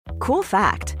Cool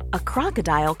fact, a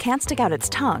crocodile can't stick out its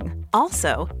tongue.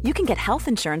 Also, you can get health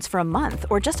insurance for a month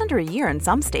or just under a year in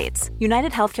some states.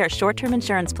 United Healthcare short-term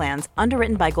insurance plans,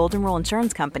 underwritten by Golden Rule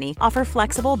Insurance Company, offer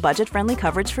flexible, budget-friendly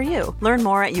coverage for you. Learn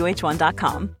more at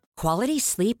uh1.com. Quality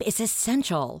sleep is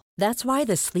essential. That's why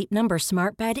the Sleep Number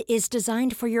Smart Bed is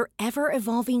designed for your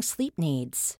ever-evolving sleep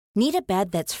needs. Need a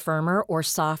bed that's firmer or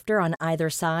softer on either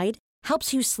side?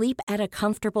 Helps you sleep at a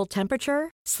comfortable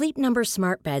temperature? Sleep Number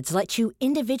Smart Beds let you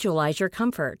individualize your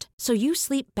comfort so you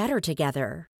sleep better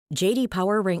together. J.D.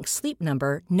 Power ranks Sleep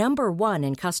Number number 1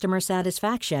 in customer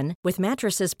satisfaction with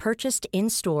mattresses purchased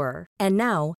in-store. And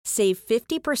now, save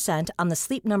 50% on the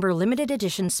Sleep Number Limited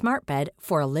Edition Smart Bed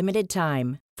for a limited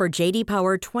time. For J.D.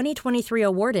 Power 2023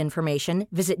 award information,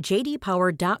 visit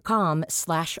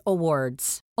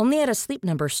jdpower.com/awards. Only at a Sleep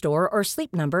Number store or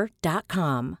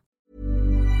sleepnumber.com.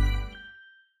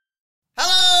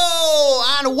 Hello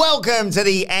and welcome to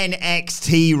the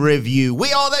NXT review.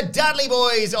 We are the Dudley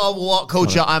Boys of What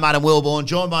Culture. I'm Adam Wilborn,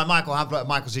 joined by Michael Hamflett and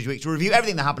Michael Sidgwick to review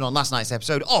everything that happened on last night's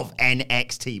episode of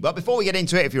NXT. But before we get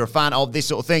into it, if you're a fan of this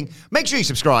sort of thing, make sure you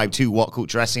subscribe to What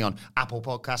Culture Wrestling on Apple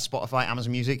Podcasts, Spotify,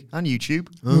 Amazon Music, and YouTube,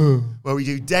 where we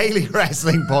do daily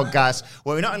wrestling podcasts,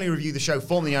 where we not only review the show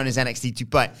formerly known as NXT 2,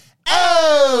 but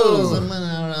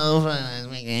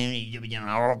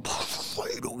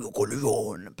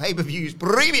pay-per-views,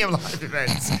 premium live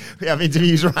events. We have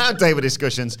interviews, roundtable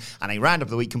discussions, and a round of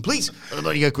the week complete with a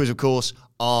bloody good quiz, of course,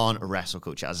 on Wrestle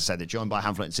Culture. As I said, they're joined by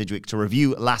Hamflett and Sidgwick to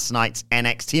review last night's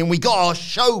NXT, and we got our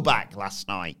show back last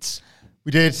night.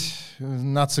 We did.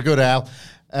 Not so good, Al.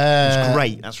 It was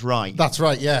great. That's right. That's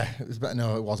right. Yeah, it was better.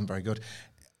 No, it wasn't very good.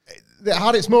 It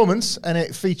had its moments, and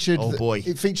it featured. Oh boy!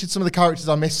 It featured some of the characters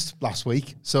I missed last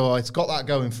week, so it's got that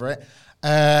going for it. You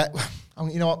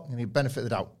know what? I'm going to benefit of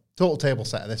the doubt. Total table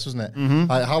set of this, wasn't it? Mm-hmm.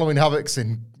 Halloween Havoc's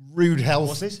in rude health.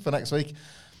 What's this for next week?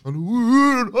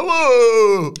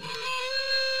 Hello.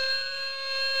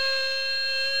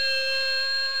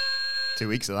 2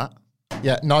 weeks of that.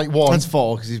 Yeah, night one. That's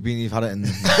 4 because you've had it in.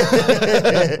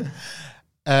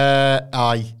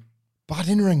 Bad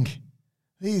in ring.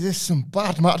 These are some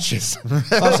bad matches.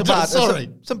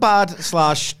 Some bad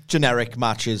 / generic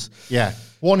matches. Yeah,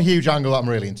 one huge angle that I'm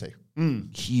really into.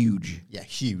 Huge. Yeah,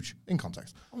 huge in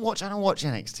context. I don't watch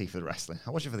NXT for the wrestling.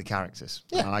 I watch it for the characters.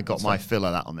 Yeah, and I got my fill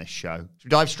of that on this show. Should we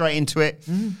dive straight into it?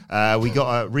 We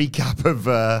got a recap of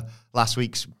last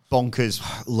week's bonkers.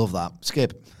 Love that.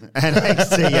 Skip.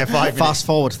 NXT, yeah, 5 minutes. Fast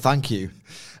forward, thank you.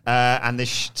 And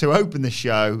to open the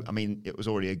show, I mean, it was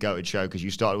already a goated show because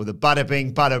you started with a bada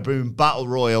bing, bada boom battle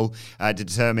royal to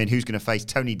determine who's going to face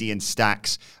Tony D and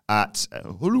Stacks at...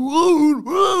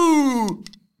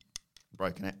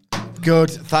 broken it.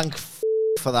 Good. Thank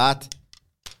for that.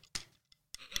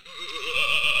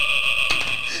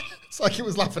 It's like it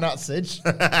was laughing at Sidge.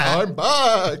 I'm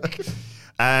back.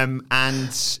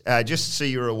 Just so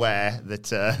you're aware that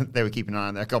they were keeping an eye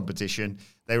on their competition,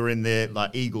 they were in the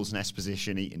eagle's nest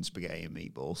position eating spaghetti and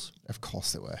meatballs. Of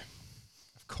course they were.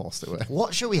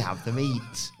 What shall we have them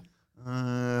eat?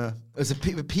 Was it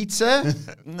pizza?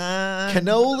 Nah.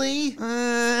 Cannoli?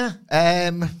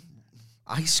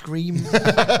 Ice cream?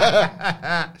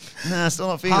 Nah, still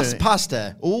not feeling it.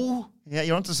 Pasta? Oh, yeah,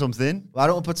 you're onto something. Why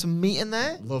don't we put some meat in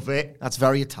there? Love it. That's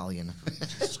very Italian.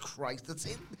 Jesus Christ, that's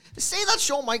it. Say that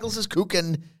Shawn Michaels is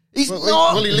cooking. He's not.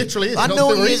 Well, he literally is. I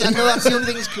know he is. I know that's the only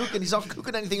thing he's cooking. He's not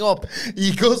cooking anything up.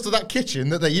 He goes to that kitchen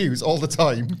that they use all the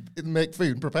time and make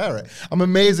food and prepare it. I'm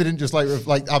amazed they didn't just like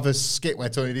have a skit where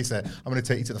Tony D said, I'm going to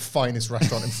take you to the finest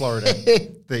restaurant in Florida,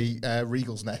 the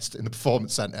Regal's Nest in the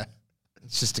Performance Center.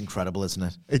 It's just incredible, isn't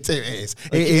it? It is.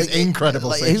 It is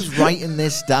incredible. Who's writing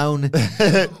this down?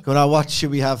 What should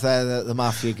we have there? The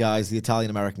mafia guys, the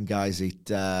Italian-American guys eat...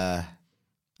 how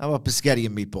about spaghetti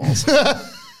and meatballs?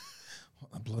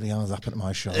 What the bloody hell has happened to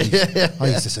my show? I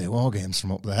used to say war games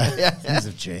from up there. Things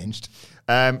have changed.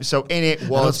 So in it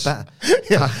was...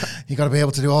 You got to be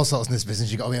able to do all sorts in this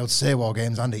business. You got to be able to say war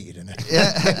games and eat your dinner.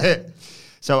 Yeah.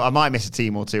 So I might miss a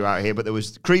team or two out here, but there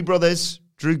was Creed Brothers,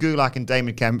 Drew Gulak and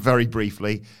Damon Kemp, very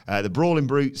briefly. The Brawling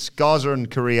Brutes, Garza and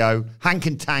Carrillo, Hank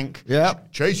and Tank. Yeah.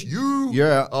 Chase you.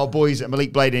 Yeah. Our boys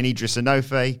Malik Blade and Idris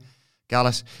Enofe.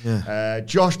 Gallus. Yeah.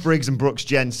 Josh Briggs and Brooks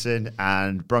Jensen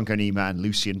and Bronco Nima and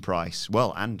Lucian Price.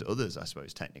 Well, and others, I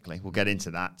suppose, technically. We'll get into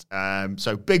that.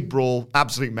 So big brawl,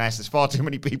 absolute mess. There's far too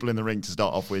many people in the ring to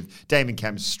start off with. Damon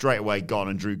Kemp's straight away gone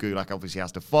and Drew Gulak obviously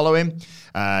has to follow him.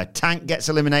 Tank gets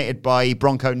eliminated by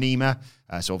Bronco Nima.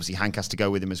 So obviously Hank has to go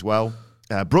with him as well.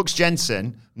 Brooks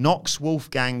Jensen knocks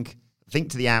Wolfgang, I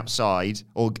think, to the outside,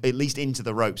 or at least into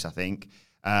the ropes, I think.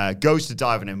 goes to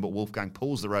dive on him, but Wolfgang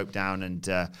pulls the rope down, and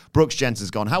Brooks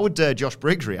Jensen's gone. How would Josh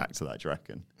Briggs react to that, do you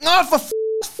reckon? Oh, for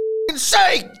f***ing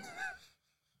sake!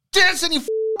 Jensen, you f***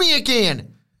 me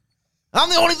again! I'm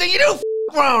the only thing you do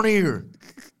around here!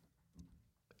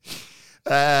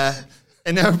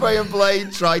 And Ove and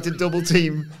Blade tried to double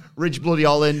team Ridge Bloody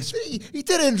Holland. He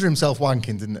did injure himself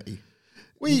wanking, didn't he?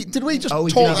 Did we just talk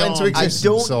he did that into his arm.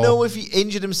 existence? I don't know if he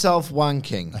injured himself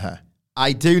wanking.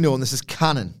 I do know, and this is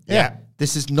canon. Yeah.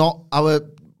 This is not our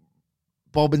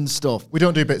bobbin stuff. We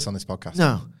don't do bits on this podcast.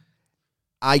 No.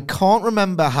 I can't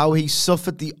remember how he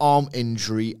suffered the arm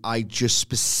injury. I just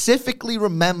specifically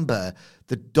remember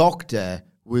the doctor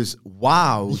was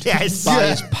wowed by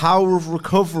his power of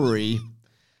recovery.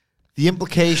 The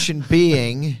implication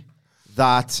being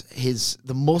that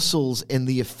the muscles in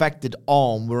the affected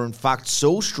arm were in fact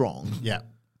so strong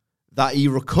that he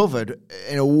recovered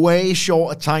in a way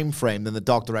shorter time frame than the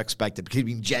doctor expected because he'd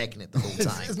been jacking it the whole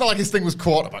time. It's not like his thing was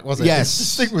quarterback, was it? Yes.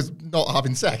 His thing was not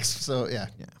having sex, so yeah.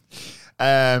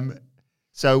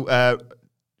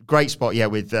 Great spot,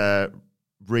 with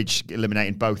Ridge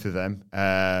eliminating both of them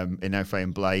in Ove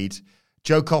and Blade.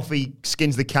 Joe Coffey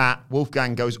skins the cat.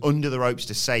 Wolfgang goes under the ropes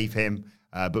to save him,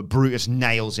 but Brutus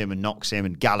nails him and knocks him,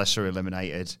 and Gallus are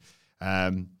eliminated.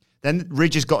 Then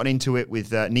Ridge has gotten into it with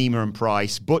Nima and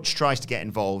Price. Butch tries to get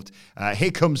involved.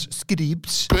 Here comes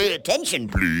Skideeps. Pay attention,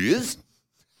 please.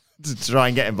 To try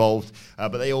and get involved,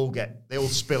 but they all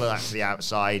spill out to the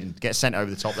outside and get sent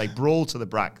over the top. They brawl to the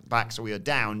back, so we are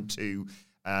down to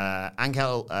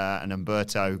Angel and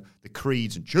Humberto, the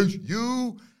Creeds, and Chase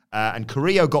U. And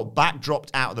Carrillo got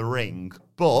backdropped out of the ring,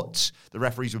 but the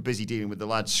referees were busy dealing with the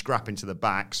lads scrapping to the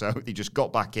back, so they just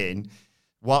got back in.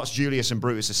 Whilst Julius and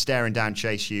Brutus are staring down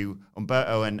Chase U,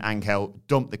 Humberto and Angel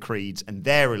dump the Creeds, and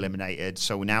they're eliminated.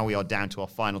 So now we are down to our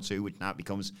final two, which now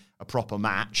becomes a proper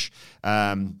match.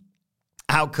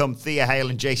 Out come Thea Hale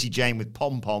and JC Jane with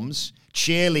pom-poms,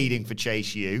 cheerleading for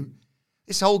Chase U.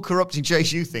 This whole corrupting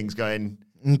Chase U thing's going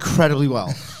Incredibly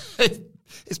well.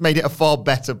 It's made it a far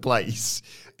better place.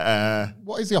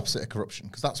 What is the opposite of corruption?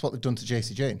 Because that's what they've done to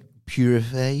JC Jane.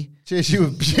 Purify. JC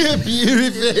with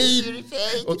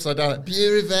purify. Upside down.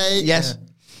 Purify. Yes.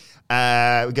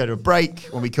 We go to a break.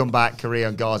 When we come back, Carrillo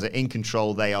and Garza in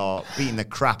control. They are beating the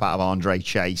crap out of Andre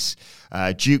Chase.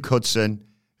 Duke Hudson,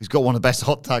 who's got one of the best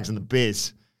hot tags in the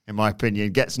biz, in my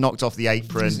opinion, gets knocked off the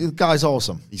apron. The guy's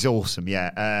awesome. He's awesome,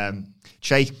 yeah.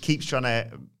 Chase keeps trying to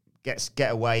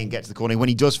get away and get to the corner. When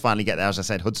he does finally get there, as I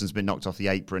said, Hudson's been knocked off the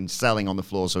apron, selling on the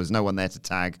floor, so there's no one there to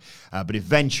tag. But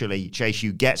eventually, Andre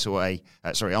Chase gets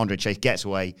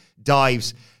away,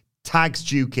 dives, tags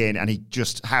Duke in, and he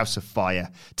just house of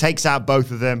fire. Takes out both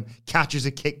of them, catches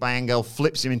a kick by Angel,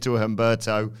 flips him into a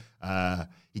Humberto.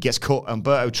 He gets caught.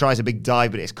 Humberto tries a big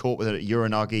dive, but it's caught with a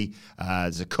Uranagi.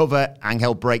 There's a cover.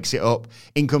 Angel breaks it up.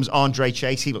 In comes Andre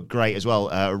Chase. He looked great as well.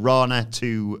 Rana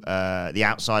to the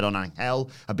outside on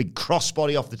Angel. A big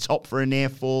crossbody off the top for a near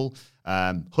fall.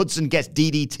 Hudson gets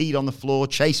DDT'd on the floor.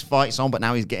 Chase fights on, but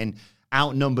now he's getting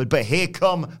outnumbered. But here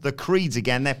come the Creeds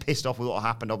again. They're pissed off with what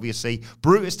happened, obviously.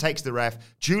 Brutus takes the ref.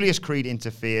 Julius Creed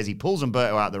interferes. He pulls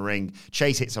Humberto out of the ring.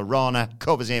 Chase hits a Rana,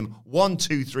 covers him. 1,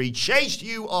 2, 3. Chase,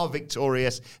 you are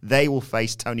victorious. They will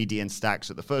face Tony D and Stacks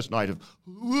at the first night of...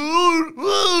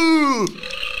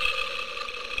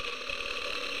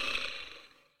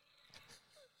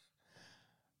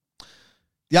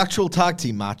 The actual tag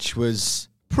team match was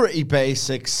pretty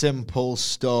basic, simple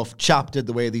stuff, chaptered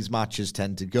the way these matches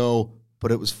tend to go,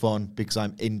 but it was fun because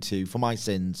I'm into, for my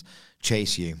sins,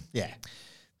 Chase U. Yeah.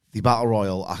 The Battle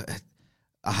Royal,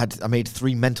 I made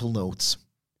 3 mental notes.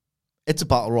 It's a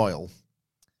Battle Royal.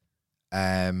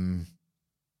 It's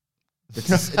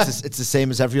the same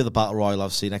as every other Battle Royal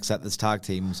I've seen, except there's tag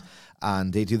teams,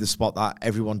 and they do the spot that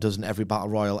everyone does in every Battle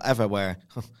Royal ever, where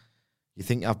you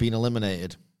think I've been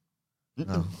eliminated.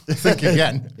 No. Think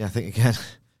again. Yeah, think again.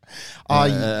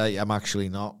 I'm actually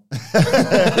not.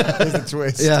 There's a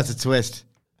twist. Yeah, it's a twist.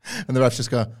 And the refs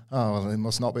just go, oh, well, it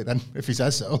must not be then, if he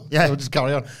says so. Yeah. We'll just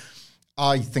carry on.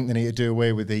 I think they need to do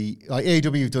away with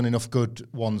AEW have done enough good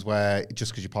ones where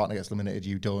just because your partner gets eliminated,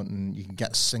 you don't, and you can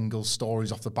get single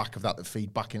stories off the back of that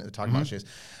feed back into the tag matches.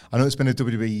 I know it's been a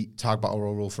WWE tag battle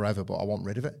royal rule forever, but I want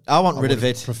rid of it. I want rid of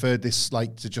it. Preferred this,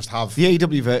 to just have... The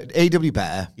AEW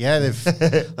better. Yeah,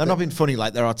 they've... I'm not being funny,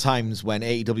 there are times when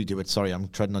AEW do it, sorry, I'm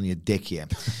treading on your dick here,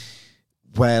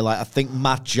 where I think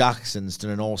Matt Jackson's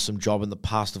done an awesome job in the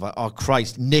past of oh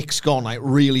Christ, Nick's gone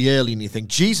really early, and you think,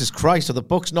 Jesus Christ, are the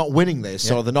Bucks not winning this?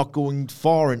 Yeah. Or they're not going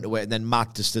far into it, and then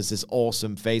Matt just does this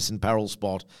awesome face and peril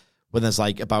spot when there's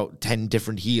about 10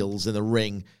 different heels in the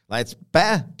ring. It's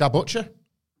better. Da Butcher.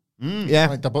 Yeah.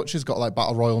 Like, the Butcher's got like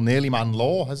Battle Royal nearly man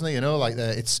law, hasn't he? You know, like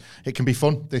it can be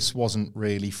fun. This wasn't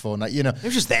really fun. Like, you know, It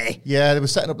was just there. yeah, they were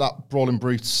setting up that Brawling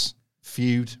Brutes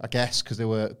feud, I guess, because they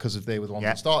were the ones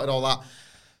that started all that.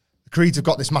 The Creeds have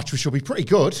got this match, which will be pretty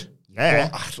good. Yeah.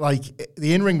 But, like,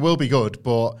 the in-ring will be good,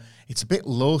 but it's a bit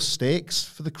low stakes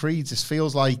for the Creeds. This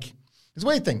feels like it's a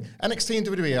weird thing. NXT and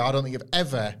WWE, I don't think have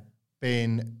ever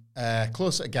been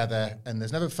closer together, and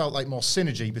there's never felt like more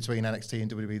synergy between NXT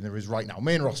and WWE than there is right now.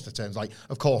 Main roster terms, like,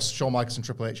 of course, Shawn Michaels and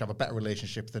Triple H have a better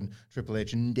relationship than Triple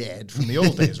H and Dead from the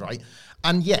old days, right?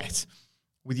 And yet,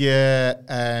 with your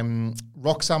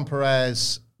Roxanne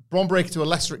Perez, Braun Breaker to a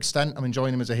lesser extent, I'm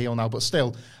enjoying him as a heel now, but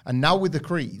still, and now with the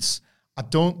Creeds, I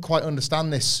don't quite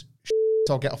understand this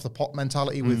or get off the pot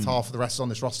mentality with half of the rest on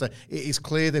this roster. It is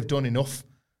clear they've done enough.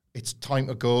 It's time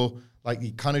to go. Like,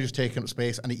 you kind of just taking up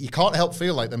space, and you can't help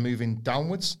feel like they're moving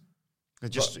downwards. They're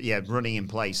just, running in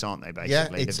place, aren't they,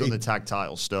 basically? Yeah, They've done the tag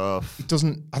title stuff. It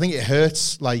doesn't, I think it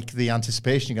hurts, like, the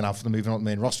anticipation you're going to have for them moving on the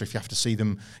main roster if you have to see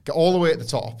them get all the way at the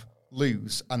top,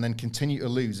 lose, and then continue to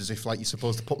lose as if, like, you're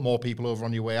supposed to put more people over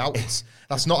on your way out.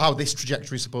 That's not how this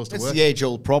trajectory is supposed to work. It's the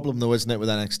age-old problem, though, isn't it, with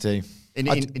NXT? In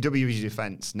WWE's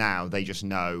defense now, they just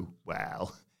know,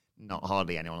 well, not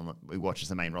hardly anyone who watches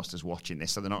the main roster's watching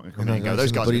this, so they're not going to come in and go,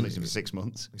 those guys have been losing for 6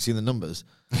 months. You've seen the numbers.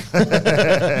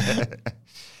 The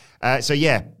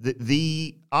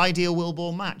ideal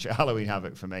Wilborn match at Halloween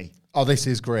Havoc for me. Oh, this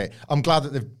is great. I'm glad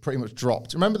that they've pretty much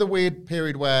dropped. Remember the weird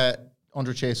period where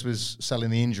Andre Chase was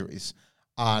selling the injuries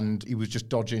and he was just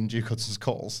dodging Duke Hudson's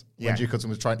calls when Duke Hudson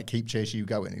was trying to keep Chase U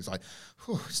going? He's like,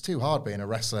 it's too hard being a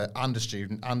wrestler and a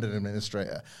student and an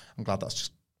administrator. I'm glad that's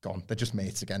just gone. They're just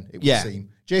mates again, it would seem.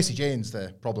 JC Jane's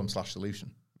the problem/solution.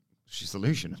 She's the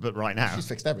solution, but right now. She's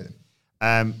fixed everything.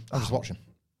 I'm just watching.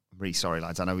 I'm really sorry,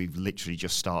 lads. I know we've literally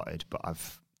just started, but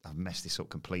I've messed this up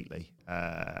completely.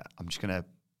 I'm going to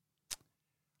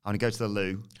go to the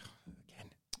loo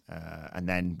again, and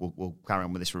then we'll carry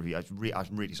on with this review.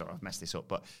 I'm really sorry I've messed this up,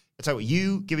 but I tell you what,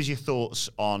 you give us your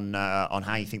thoughts on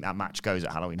how you think that match goes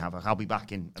at Halloween Havoc. I'll be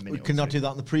back in a minute. We cannot do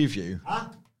that in the preview. Huh?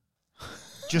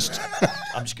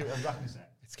 I'm wrapping this up.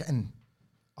 It's getting.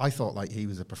 I thought like he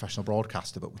was a professional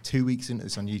broadcaster, but we're 2 weeks into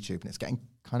this on YouTube, and it's getting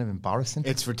kind of embarrassing.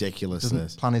 It's ridiculous.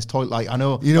 Doesn't plan his toilet. Like, I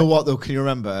know. You know what though? Can you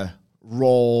remember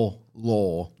Raw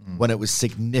Law when it was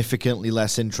significantly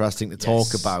less interesting to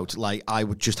talk about? Like, I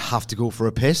would just have to go for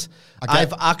a piss.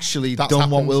 I've actually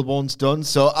done what Wilborn's done,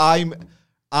 so I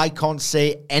can't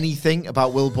say anything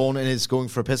about Wilborn and his going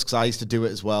for a piss because I used to do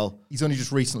it as well. He's only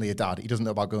just recently a dad. He doesn't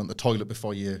know about going to the toilet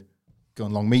before you go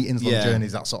on long meetings, long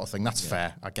journeys, that sort of thing. That's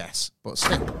fair, I guess. But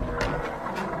still.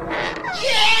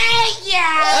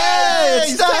 Hey,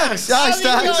 it's Dax. Hi,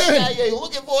 Dax. Yeah,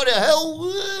 looking forward to hell.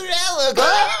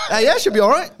 Yeah, should be all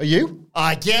right. Are you?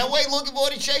 I can't wait. Looking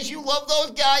forward to Chase. You love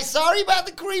those guys. Sorry about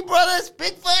the Creed brothers.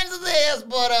 Big fans of theirs,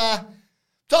 but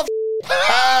tough.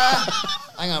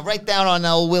 I'm gonna write down on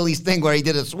old Willie's thing where he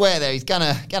did a swear there. He's kind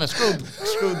of screwed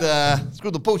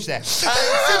the pooch there.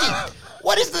 Siggy,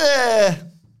 what's the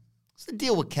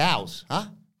deal with cows, huh?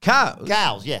 Cows?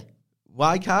 Cows, yeah.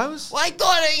 Why cows? Well, I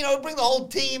thought, bring the whole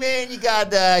team in. You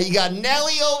got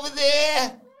Nelly over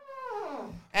there.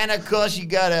 And, of course, you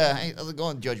got, how's it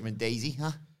going, Judgment Daisy,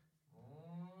 huh?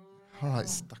 All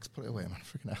right, Dax, put it away, man.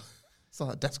 Freaking hell. It's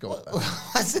not that desk over there.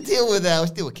 What's the deal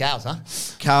with cows, huh?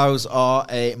 Cows are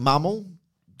a mammal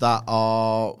that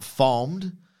are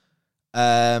farmed.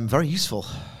 Very useful.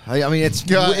 I mean, it's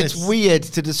weird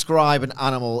to describe an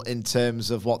animal in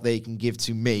terms of what they can give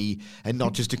to me and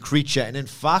not just a creature. And in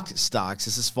fact, Stax,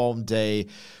 this has formed a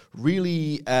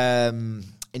really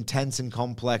intense and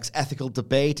complex ethical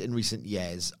debate in recent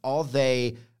years. Are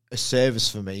they a service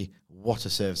for me? What a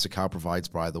service a cow provides,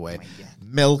 by the way.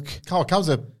 Milk. Cows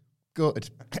are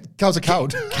goated. Cows are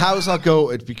cowed. Cows are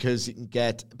goated because you can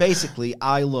get... Basically,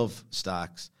 I love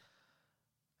Stax.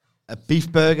 A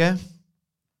beef burger...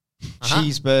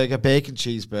 cheeseburger, bacon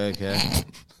cheeseburger,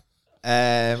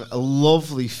 a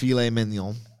lovely filet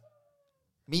mignon.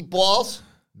 Meatballs.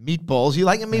 You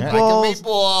like a meatball? I like a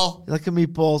meatball. You like a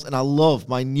meatballs? And I love,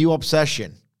 my new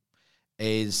obsession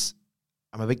is,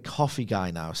 I'm a big coffee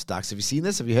guy now, Stax. Have you seen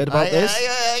this? Have you heard about this?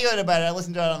 I heard about it. I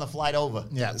listened to it on the flight over.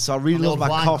 Yeah. So I really love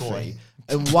my coffee.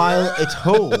 And while at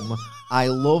home, I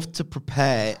love to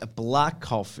prepare a black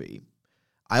coffee.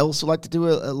 I also like to do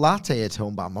a latte at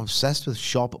home, but I'm obsessed with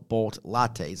shop-bought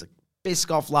lattes, like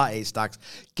Biscoff latte Stacks.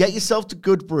 Get yourself to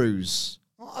Good Brews.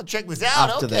 Well, I'll check this out.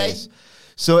 After this.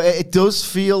 So it does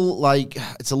feel like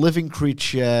it's a living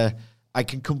creature. I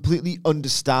can completely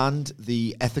understand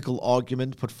the ethical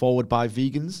argument put forward by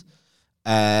vegans.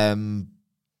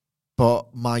 But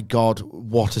my God,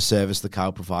 what a service the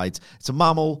cow provides. It's a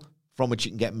mammal, from which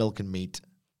you can get milk and meat.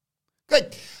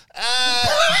 Good.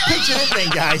 Picture this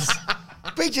thing, guys.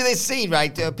 Picture this scene,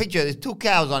 right? Picture there's two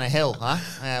cows on a hill,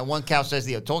 huh? One cow says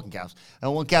the other, talking cows.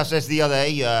 And one cow says to the other,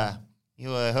 hey, you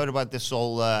heard about this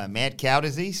whole mad cow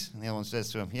disease? And the other one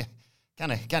says to him, yeah,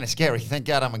 kind of scary. Thank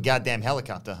God I'm a goddamn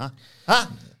helicopter, huh?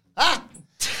 Huh?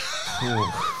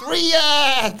 Three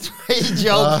jokes,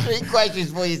 3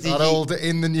 questions for you, CG. That old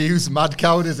in the news mad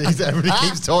cow disease everybody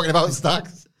keeps talking about,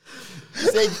 Stacks.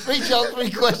 Say 3 jokes,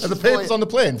 3 questions. Are the for papers you. on the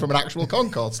plane from an actual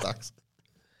Concorde, Stacks?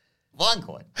 Von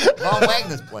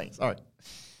Wagner's plane. All right.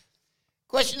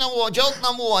 Question number 1, joke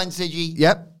number 1, CG.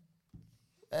 Yep.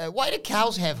 Why do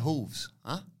cows have hooves?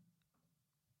 Huh?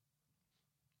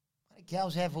 Why do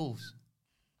cows have hooves?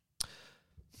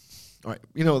 All right.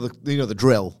 You know the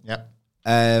drill. Yep.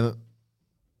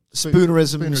 Spoonerisms,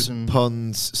 Spoonerism.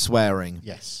 puns, swearing.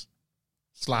 Yes.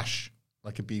 Slash,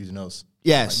 like abusing us.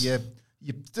 Yes. Like,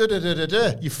 you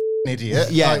f***ing idiot.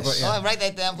 Yes. Like, but, Oh, I'll write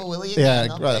that down for Willie. Yeah,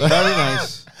 again. right. Very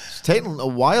nice. It's taken a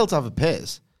while to have a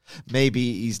piss.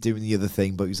 Maybe he's doing the other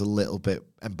thing, but he's a little bit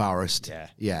embarrassed. Yeah.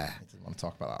 Yeah. I didn't want to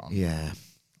talk about that one. Yeah.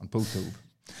 On PooTube.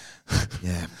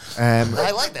 Yeah.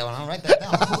 I like that one. I'll write that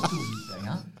down. What do you say,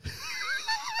 huh?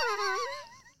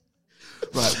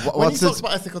 Right. When What's you it? talked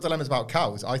about ethical dilemmas about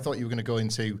cows, I thought you were going to go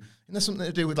into, and there's something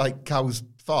to do with like cows'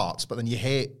 farts, but then you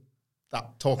hate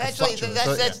that talk of Actually,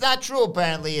 flatulence, that's not true,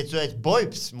 apparently. It's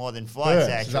burps more than farts,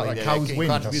 Yeah, is actually. that like that cow's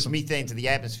wind? contributes That's some- methane to the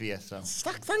atmosphere, so.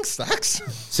 Thanks, Stacks.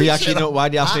 So you actually know, why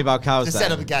do you ask me about cows To set up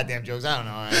then? the goddamn jokes. I don't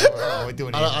know. We're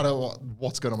doing it. I don't know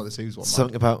what's going on with this who's one.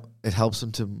 Something about it helps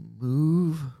them to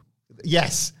move.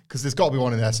 Yes, because there's got to be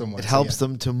one in there somewhere. It helps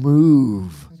them to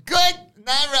move. Good.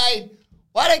 Not right.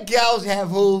 Why do cows have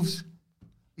hooves?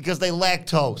 Because they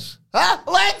lactose. Huh?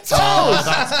 Lactose!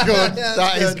 That's good.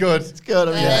 That is good. It's Good.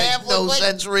 I mean, Yeah, it makes no but-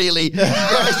 sense really.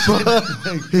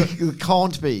 It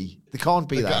can't be. They can't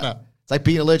be that. can't. It's like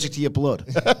being allergic to your blood.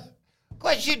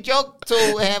 Question joke to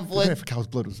Even Hamlet. if a cow's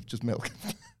blood was just milk.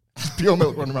 Just pure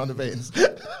milk running around the veins.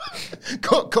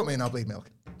 cut me and I'll bleed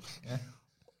milk.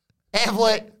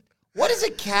 Hamlet, what is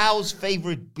a cow's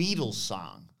favorite Beatles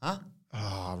song? Huh?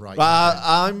 Oh, right.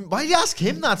 Why do you ask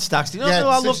him that, Stacks? Do you not know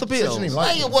I love the Sid didn't Beatles? even Well,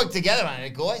 like you them. work together on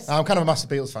it, of course. I'm kind of a massive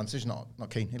Beatles fan. Sid's not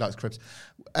keen. He likes Cribs.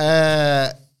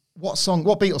 What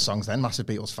Beatles songs then, massive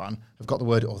Beatles fan, have got the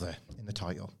word other in the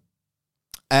title?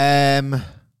 Because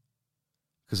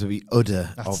of the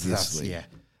udder, That's- obviously. yeah.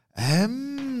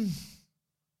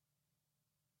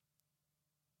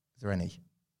 Is there any?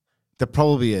 there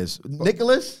probably is.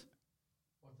 Nicholas?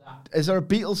 What's that? Is there a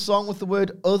Beatles song with the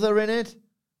word other in it?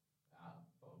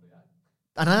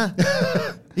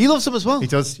 He loves them as well. He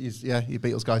does. He's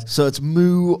Beatles guys. So it's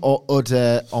moo or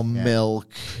udder or milk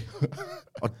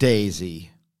or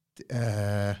daisy.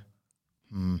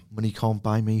 Money can't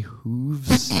buy me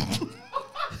hooves.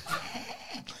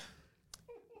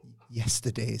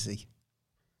 Yesterdaisy.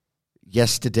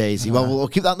 Yesterdaisy. Well, we'll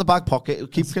keep that in the back pocket. We'll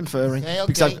keep conferring. Okay.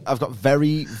 Because I've got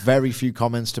very, very few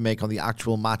comments to make on the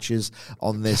actual matches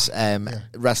on this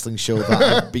wrestling show that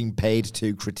I've been paid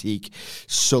to critique.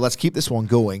 So let's keep this one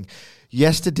going.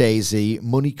 Yesterdaisy,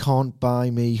 money can't buy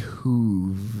me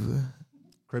hoove.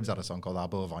 Cribs had a song called Our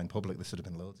Bovine Public. This would have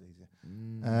been loads easier.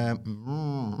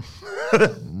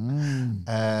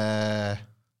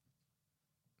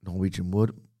 Norwegian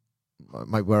wood.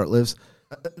 Might where it lives.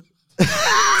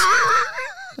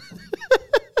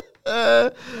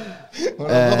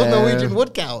 Norwegian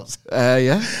wood cows.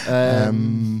 Yeah.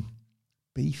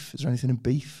 Beef. Is there anything in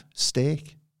beef?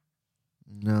 Steak.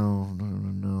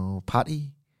 No.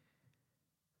 Patty?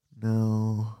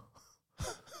 No.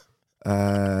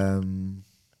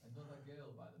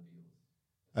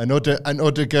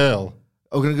 Another girl.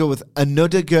 I'm going to go with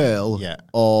Another Girl Yeah.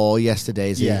 or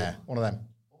Yesterdaisy. Yeah, one of them.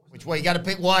 Which way? You got to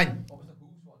pick one.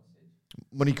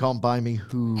 Money can't buy me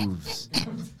hooves.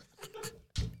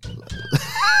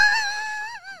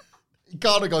 You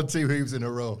can't have gone 2 hooves in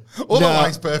a row.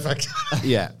 Otherwise, perfect.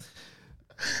 Yeah.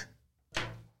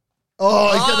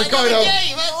 Oh, he's getting the coin another out.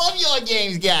 game. I love your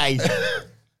games, guys.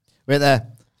 Right there.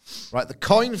 Right, the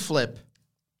coin flip.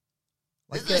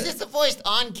 Is this the first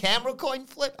on-camera coin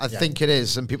flip? I think it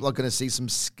is, and people are going to see some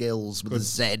skills with a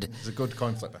Z. It's a good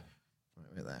coin flipper.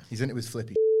 Right there. He's into his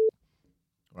flippy.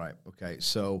 Right, okay.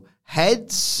 So,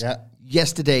 heads, Yeah.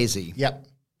 Yesterdaisy. Yep.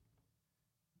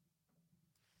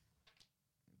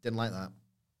 Didn't like that.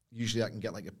 Usually I can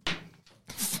get like a...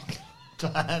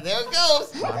 There it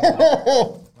goes.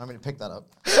 I'm going to pick that up.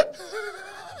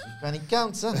 Penny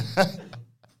counts, huh?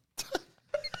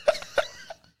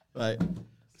 Right.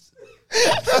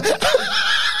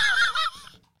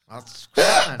 That's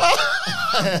grand.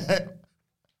 I've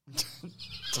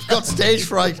got stage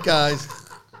fright, guys.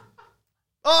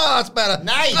 Oh, that's better.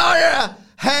 Nice. Oh, yeah.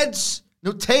 Heads,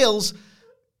 no tails,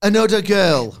 another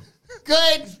girl.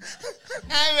 Good.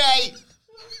 All right.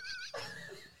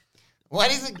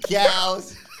 What is a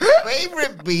cow's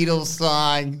favorite Beatles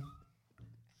song?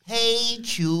 Hey,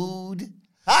 Jude.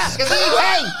 Ah,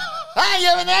 hey, you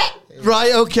having that?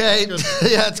 Right, okay.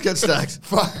 Yeah, it's good, Stacks.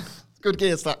 Good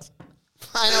gear, Stats.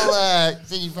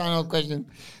 Final question.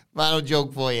 Final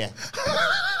joke for you.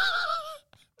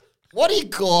 What do you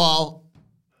call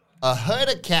a herd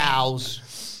of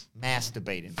cows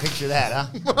masturbating? Picture that, huh?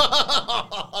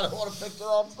 I don't want to picture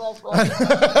all stuff.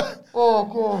 Oh,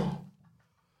 God.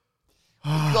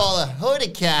 You call a herd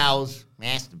of cows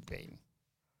masturbating.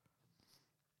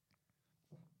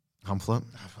 Pamphlet.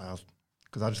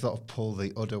 Because I just thought of pull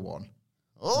the other one.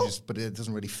 Oh. But it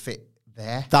doesn't really fit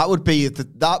there. That would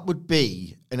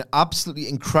be an absolutely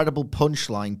incredible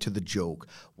punchline to the joke.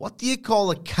 What do you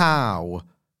call a cow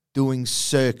doing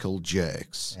circle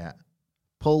jerks? Yeah.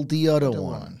 Pull the other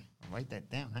one. I'll write that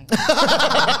down. Hang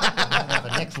on. For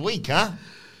next week, huh?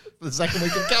 For the second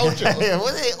week of culture. I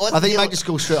think you might just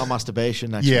go straight on masturbation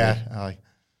next week. Aye.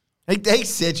 Hey,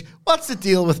 Sidge, what's the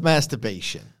deal with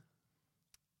masturbation?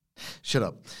 Shut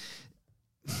up.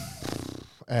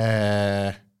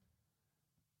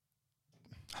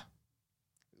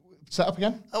 Set up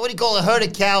again? What do you call a herd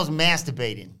of cows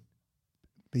masturbating?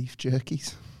 Beef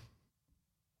jerkies.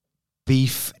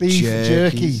 Beef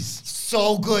jerkies.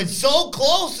 So good. So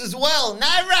close as well.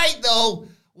 Not right, though.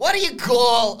 What do you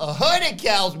call a herd of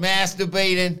cows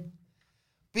masturbating?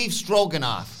 Beef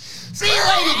stroganoff. See you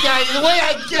later, guys. The way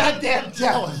I goddamn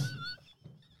tell him.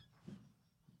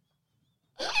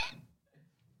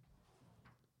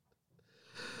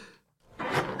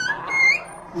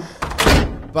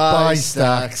 Bye,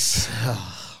 Stacks.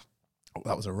 Oh,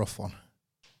 that was a rough one.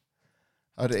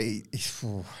 I think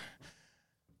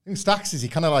Stacks is he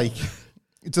kind of like,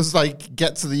 it does like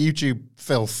get to the YouTube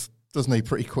filth, doesn't he,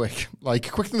 pretty quick.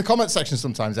 Like, quick in the comment section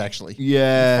sometimes, actually.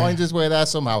 Yeah. He finds his way there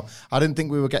somehow. I didn't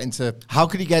think we were getting to... How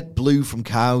could he get blue from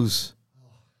cows?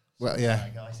 Well, yeah.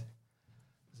 Guys.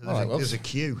 There's a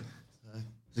queue.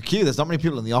 The queue, there's not many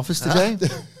people in the office today.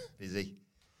 Busy.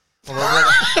 What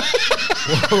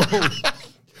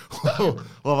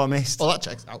have I missed? Well, that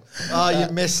checks out. Oh, you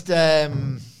missed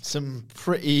some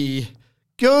pretty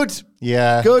good.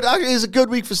 Yeah. Good. Actually, it was a good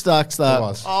week for Stacks, that. It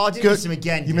was. Oh, I didn't miss him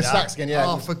again. You missed Stacks again, yeah.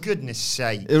 Oh, for goodness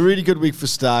sake. A really good week for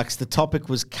Stacks. The topic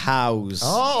was cows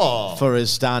for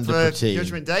his stand-up for routine.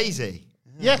 Judgment Daisy.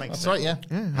 Yeah, Makes that's sense. right,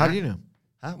 yeah. How do you know?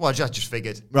 Huh? Well, I just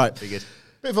figured. Right. Figured.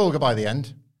 Bit vulgar by the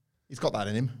end. He's got that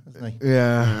in him, hasn't he?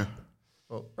 Yeah.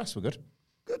 But rest were good.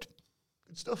 Good.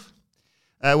 Good stuff.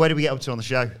 Where did we get up to on the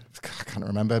show? I can't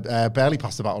remember. Barely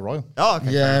past the Battle Royal. Oh,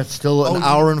 okay. Yeah, still an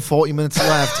hour and 40 minutes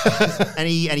left.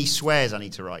 Any swears I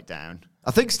need to write down?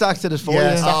 I think Stacks did it for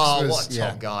Yeah, you. Stacks Oh, was- what a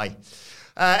top yeah. guy.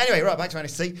 Anyway, right, back to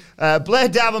NXT. Blair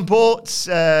Davenport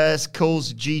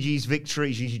calls Gigi's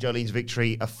victory, Gigi Dolene's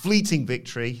victory, a fleeting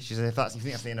victory. She says, if you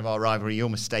think that's the end of our rivalry, you're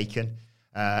mistaken.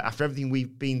 After everything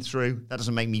we've been through, that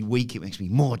doesn't make me weak, it makes me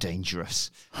more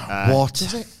dangerous. What?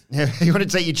 Is it? You want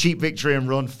to take your cheap victory and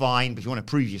run, fine, but if you want to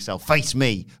prove yourself, face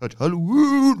me at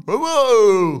Halloween.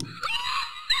 Whoa!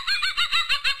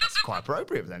 That's quite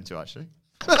appropriate for them to, actually.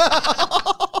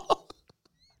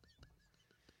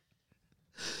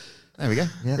 There we go.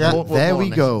 Yeah, there we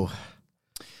go.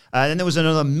 Then there was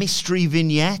another mystery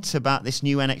vignette about this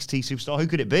new NXT superstar. Who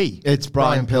could it be? It's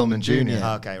Brian Pillman Jr.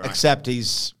 Okay, right. Except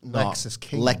he's not Lexus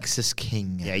King. Lexus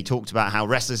King. Yeah, he talked about how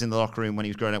wrestlers in the locker room when he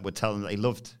was growing up would tell him that they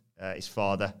loved his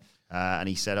father. And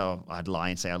he said, I'd lie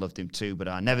and say I loved him too, but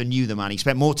I never knew the man. He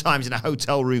spent more times in a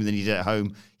hotel room than he did at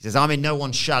home. He says, I'm in no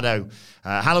one's shadow.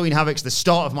 Halloween Havoc's the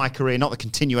start of my career, not the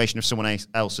continuation of someone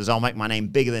else's. I'll make my name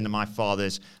bigger than my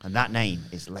father's, and that name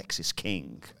is Lexus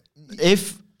King.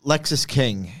 If Lexus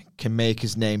King can make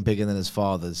his name bigger than his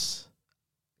father's,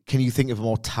 can you think of a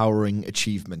more towering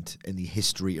achievement in the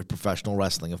history of professional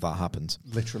wrestling if that happens?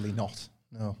 Literally not.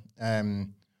 No.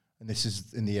 And this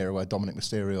is in the era where Dominic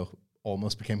Mysterio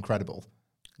almost became credible.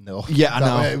 No. Yeah, I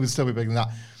know. It would still be bigger than that.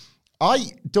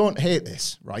 I don't hate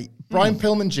this, right? Brian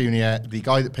Pillman Jr., the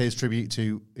guy that pays tribute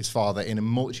to his father in a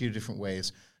multitude of different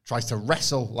ways, tries to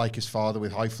wrestle like his father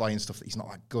with high-flying stuff that he's not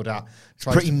that good at.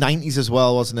 Pretty 90s as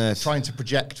well, wasn't it? Trying to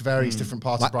project various different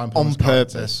parts Like of Brian on Pillman's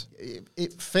character. purpose.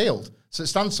 It failed. So it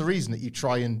stands to reason that you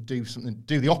try and do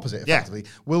the opposite, Yeah. effectively.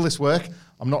 Will this work?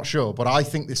 I'm not sure. But I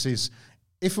think this is,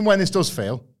 if and when this does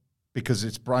fail, because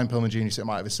it's Brian Pillman Jr. sitting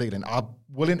out of his ceiling, I'm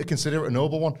willing to consider it a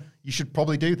noble one. You should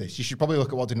probably do this. You should probably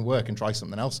look at what didn't work and try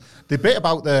something else. The bit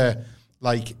about the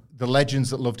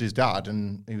legends that loved his dad,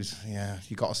 and he was,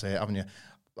 you got to say it, haven't you?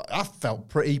 that felt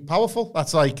pretty powerful.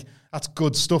 That's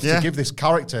good stuff to give this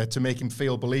character to make him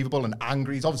feel believable and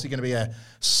angry. He's obviously going to be a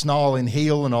snarling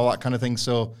heel and all that kind of thing.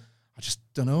 So I just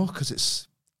don't know, because it's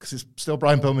still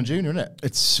Brian Pillman Jr., isn't it?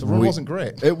 The run wasn't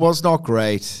great. It was not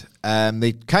great.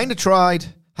 They kind of tried.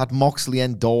 Had Moxley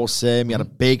endorse him. He had a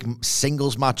big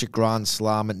singles match at Grand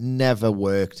Slam. It never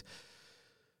worked.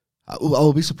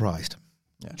 I'll be surprised.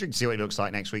 Yeah. Interesting to see what it looks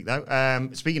like next week, though.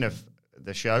 Speaking of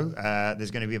the show,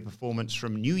 there's going to be a performance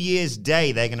from New Year's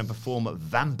Day. They're going to perform at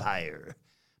Vampire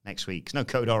next week. It's no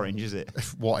Code Orange, is it?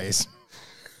 What is?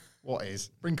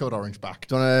 Bring Code Orange back.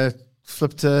 Do you want to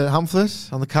flip to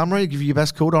Hamflet on the camera? Give you your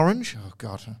best Code Orange? Oh,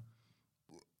 God.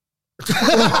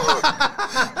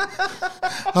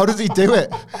 How does he do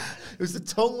it? The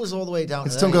tongue was all the way down.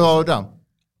 His tongue goes all the way down.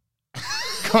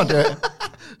 Can't do it.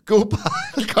 Go back.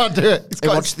 Can't do it.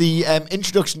 Watch the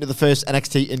introduction to the first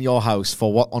NXT in your house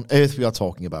for what on earth we are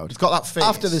talking about. It's got that face.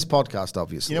 After this podcast,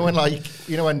 obviously. You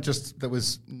know when just there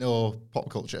was no pop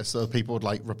culture, so people would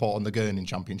like report on the Gurning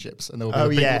Championships, and there would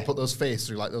be people put those faces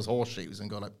through like those horseshoes and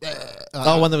go like,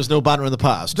 when there was no banner in the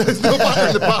past. There's no banner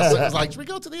in the past. It was like, should we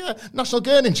go to the National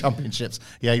Gurning Championships?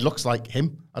 Yeah, he looks like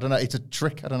him. I don't know. It's a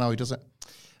trick. I don't know how he does it.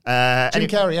 Jim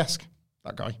Carrey-esque,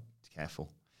 that guy. Careful.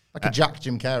 Like a Jack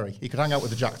Jim Carrey. He could hang out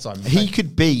with the Jack Simon. He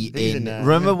could be in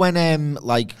remember when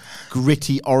like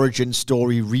gritty origin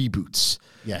story reboots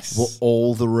were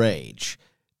all the rage?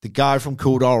 The guy from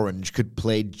Code Orange could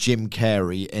play Jim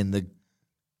Carrey in the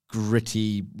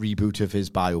gritty reboot of his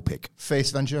biopic.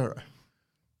 Face Ventura.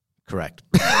 Correct.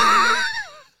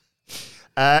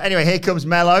 Anyway, here comes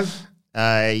Mello.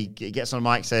 He gets on the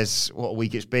mic, says what a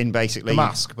week it's been, basically. The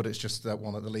mask, but it's just that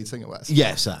one that the lead singer wears.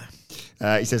 Yes, sir.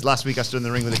 He says, last week I stood in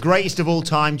the ring with the greatest of all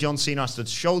time, John Cena. I stood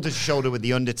shoulder to shoulder with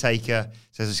The Undertaker.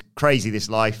 Says, it's crazy, this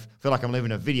life. I feel like I'm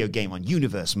living a video game on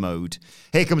universe mode.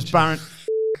 Here comes Baron.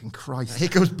 Christ. Here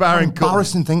comes Baron.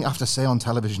 Embarrassing thing I have to say on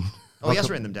television. Oh, he has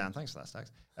written them down. Thanks for that,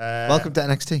 Stags. Welcome to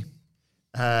NXT.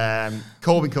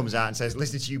 Corbin comes out and says,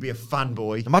 listen to you be a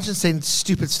fanboy. Imagine saying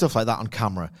stupid stuff like that on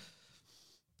camera.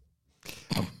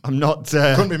 I'm not...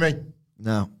 Couldn't be me.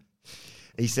 No.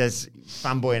 He says,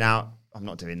 fanboying out. I'm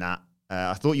not doing that.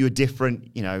 I thought you were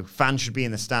different. You know, fans should be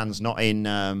in the stands, not in...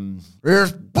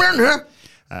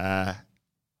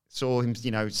 Saw him,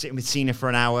 sitting with Cena for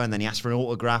an hour, and then he asked for an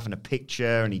autograph and a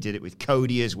picture, and he did it with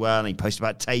Cody as well, and he posted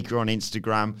about Taker on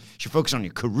Instagram. You should focus on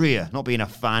your career, not being a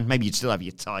fan. Maybe you'd still have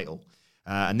your title.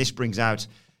 And this brings out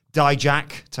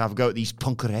Dijak to have a go at these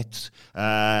punkerettes.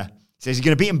 Says he's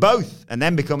going to beat them both and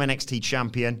then become NXT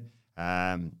champion.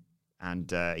 And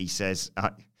he says,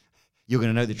 you're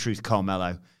going to know the truth,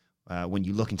 Carmelo, when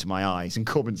you look into my eyes. And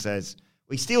Corbin says,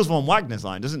 well, he steals Von Wagner's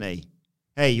line, doesn't he?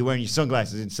 Hey, you're wearing your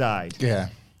sunglasses inside. Yeah.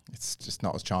 It's just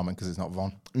not as charming because it's not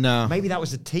Von. No. Maybe that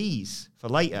was a tease for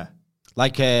later.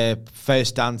 Like a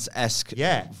First Dance-esque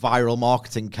viral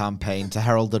marketing campaign to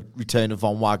herald the return of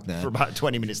Von Wagner. For about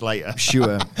 20 minutes later.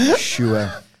 Sure.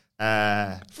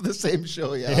 For the same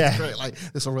show, yeah. Great. Like,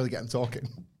 this will really get him talking.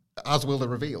 As will the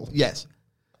reveal. Yes.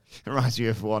 It reminds me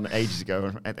of one ages ago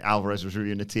when Alvarez was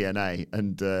reviewing the TNA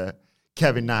and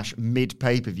Kevin Nash,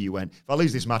 mid-pay-per-view, went, if I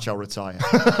lose this match, I'll retire.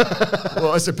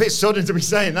 Well, it's a bit sudden to be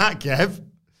saying that, Kev.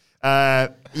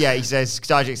 He says,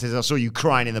 Dijak says, I saw you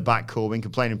crying in the back, Corbin,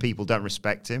 complaining people don't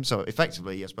respect him. So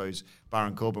effectively, I suppose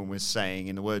Baron Corbin was saying,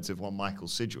 in the words of one Michael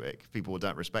Sidgwick, people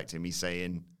don't respect him. He's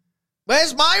saying,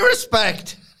 where's my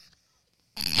respect?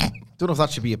 Don't know if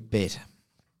that should be a bit.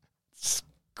 It's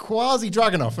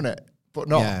quasi-Dragunov, isn't it? But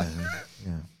not.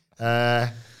 Yeah.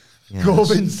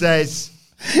 Corbin says...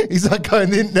 He's that guy on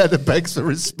the internet that begs for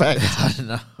respect. I don't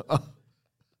know.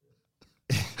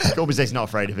 Corbin says he's not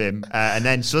afraid of him. And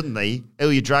then suddenly,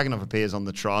 Ilya Dragunov appears on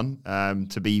the Tron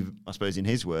to be, I suppose, in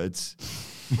his words...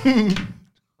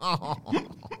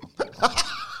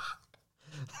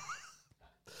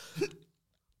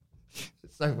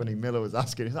 It's so funny. Miller was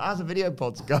asking, he's like, how's the video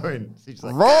pods going? So he's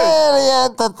like, very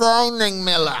entertaining,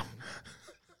 Miller.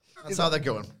 That's how they're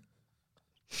going.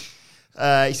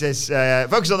 He says,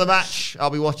 focus on the match. I'll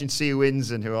be watching to see who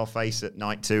wins and who I'll face at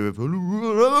night 2 of...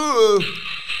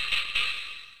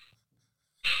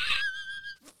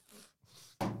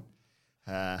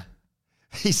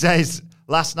 He says,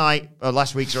 last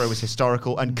week's was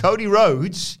historical. And Cody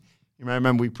Rhodes, you may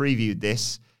remember we previewed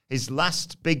this, his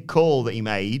last big call that he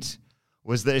made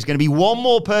was that there's going to be one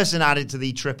more person added to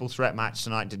the triple threat match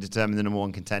tonight to determine the number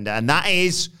one contender. And that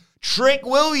is Trick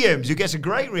Williams, who gets a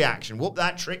great reaction. Whoop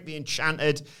that, Trick being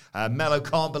chanted. Mello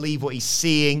can't believe what he's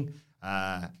seeing.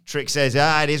 Trick says,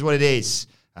 it is what it is.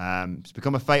 It's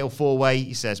become a fatal four-way.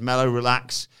 He says, Mello,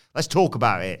 relax. Let's talk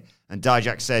about it. And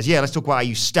Dijak says, let's talk about how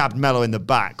you stabbed Mello in the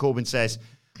back. Corbin says,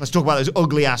 Let's talk about those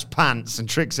ugly-ass pants. And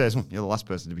Trick says, you're the last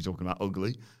person to be talking about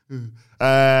ugly.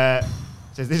 Says,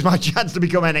 this is my chance to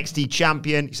become NXT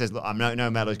champion. He says, look, I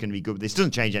know Melo's going to be good, but this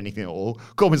doesn't change anything at all.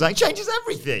 Corbin's like, changes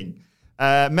everything.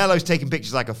 Melo's taking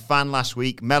pictures like a fan last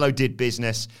week. Melo did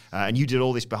business, and you did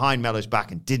all this behind Melo's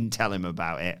back and didn't tell him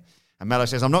about it. And Melo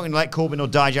says, I'm not going to let Corbin or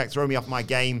Dijak throw me off my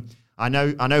game. I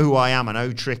know who I am. I know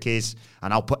who Trick is,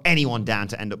 and I'll put anyone down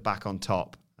to end up back on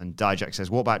top. And Dijak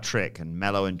says, what about Trick? And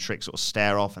Melo and Trick sort of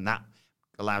stare off, and that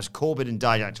allows Corbin and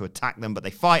Dijak to attack them, but they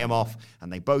fight him off,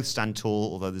 and they both stand tall,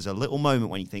 although there's a little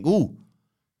moment when you think, ooh,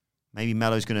 maybe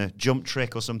Melo's going to jump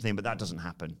Trick or something, but that doesn't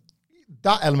happen.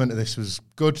 That element of this was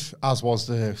good, as was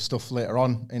the stuff later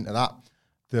on into that.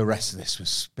 The rest of this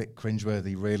was a bit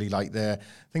cringeworthy, really. Like the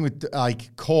thing with,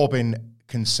 like, Corbin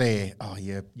can say, oh,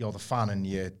 you're the fan and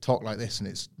you talk like this, and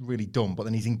it's really dumb, but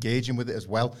then he's engaging with it as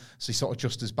well, so he's sort of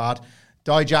just as bad.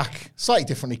 Dijak, slightly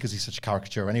differently because he's such a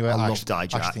caricature anyway. I love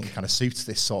Dijak. I actually think it kind of suits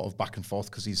this sort of back and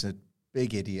forth because he's a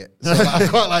big idiot. So I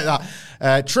quite like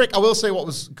that. Trick, I will say what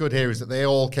was good here is that they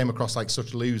all came across like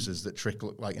such losers that Trick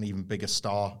looked like an even bigger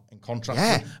star in contrast.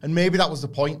 Yeah. And maybe that was the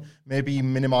point. Maybe you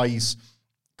minimise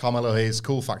Carmelo Hayes'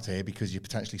 cool factor here because you're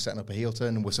potentially setting up a heel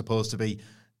turn and we're supposed to be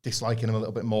disliking him a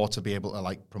little bit more to be able to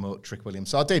like promote Trick Williams.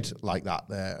 So I did like that.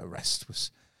 The rest was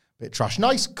bit trash.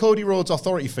 Nice Cody Rhodes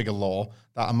authority figure lore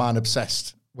that a man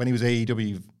obsessed, when he was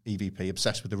AEW EVP,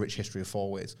 obsessed with the rich history of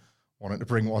four-ways, wanted to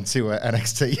bring one to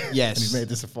NXT. Yes. And he's made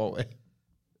this a four-way.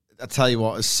 I tell you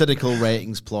what, as cynical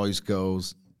ratings ploys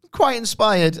goes, quite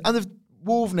inspired. And they've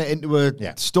woven it into a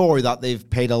story that they've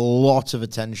paid a lot of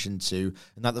attention to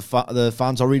and that the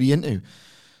fans are really into.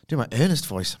 Do my earnest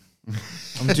voice. I'm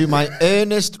going to do my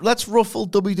earnest, let's ruffle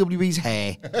WWE's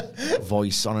hair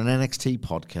voice on an NXT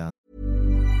podcast.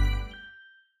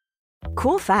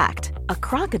 Cool fact, a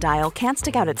crocodile can't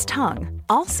stick out its tongue.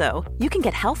 Also, you can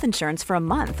get health insurance for a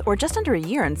month or just under a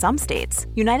year in some states.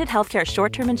 United Healthcare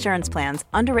short-term insurance plans,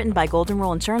 underwritten by Golden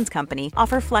Rule Insurance Company,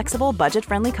 offer flexible,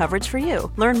 budget-friendly coverage for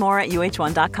you. Learn more at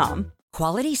uh1.com.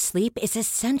 Quality sleep is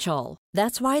essential.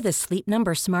 That's why the Sleep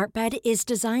Number Smart Bed is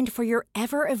designed for your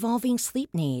ever-evolving sleep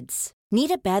needs.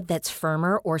 Need a bed that's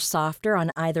firmer or softer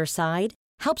on either side?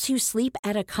 Helps you sleep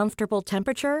at a comfortable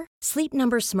temperature? Sleep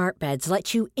Number Smart Beds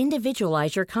let you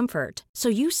individualize your comfort so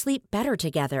you sleep better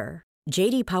together.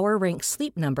 J.D. Power ranks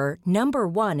Sleep Number number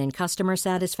 1 in customer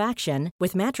satisfaction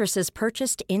with mattresses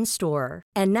purchased in-store.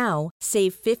 And now,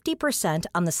 save 50%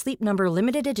 on the Sleep Number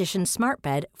Limited Edition Smart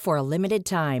Bed for a limited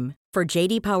time. For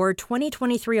J.D. Power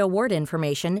 2023 award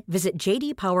information, visit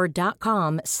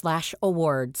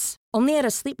jdpower.com/awards. Only at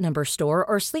a Sleep Number store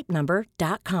or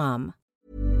sleepnumber.com.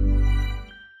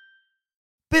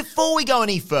 Before we go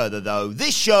any further, though,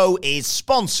 this show is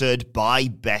sponsored by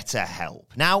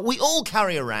BetterHelp. Now, we all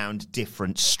carry around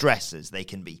different stressors. They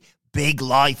can be big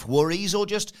life worries or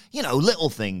just, little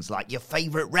things like your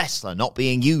favorite wrestler not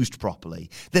being used properly.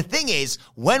 The thing is,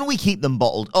 when we keep them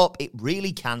bottled up, it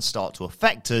really can start to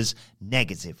affect us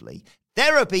negatively.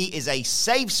 Therapy is a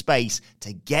safe space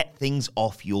to get things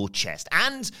off your chest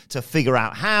and to figure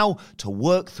out how to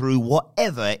work through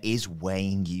whatever is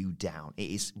weighing you down.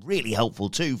 It is really helpful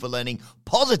too for learning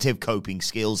positive coping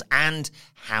skills and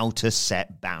how to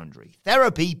set boundaries.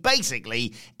 Therapy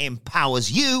basically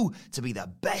empowers you to be the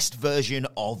best version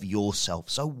of yourself.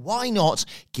 So why not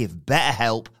give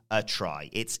BetterHelp a try?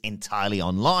 It's entirely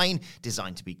online,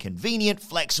 designed to be convenient,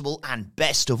 flexible, and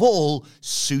best of all,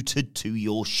 suited to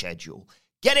your schedule.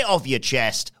 Get it off your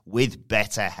chest with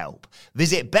BetterHelp.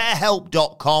 Visit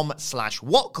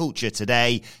betterhelp.com/whatculture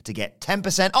today to get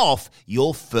 10% off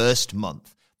your first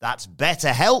month. That's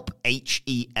BetterHelp,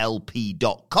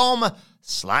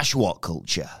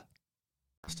 HELP.com/whatculture.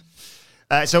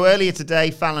 So earlier today,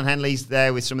 Fallon Henley's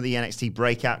there with some of the NXT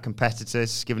breakout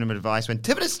competitors, giving them advice when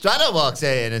Tiffany Stratton walks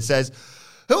in and says,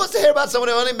 "Who wants to hear about someone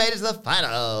who only made it to the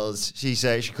finals?" She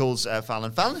calls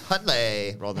Fallon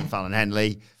Huntley rather than Fallon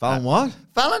Henley. Fallon what?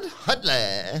 Fallon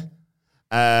Huntley.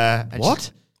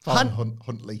 What? Fallon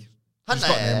Huntley. She's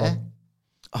got a name on.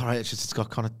 All right, it's got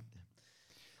kind of...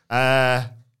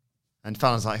 And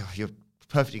Fallon's like, you're a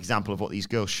perfect example of what these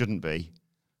girls shouldn't be.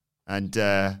 And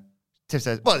Tiff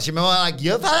says, "Well, she more like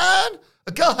you, Fallon?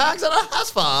 A girl hangs on a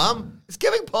house farm. It's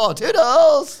giving poor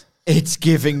toodles." It's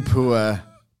giving poor.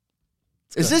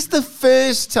 Is this the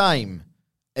first time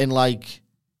in,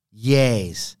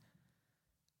 years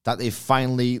that they've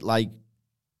finally,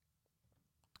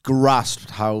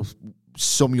 grasped how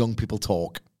some young people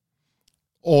talk?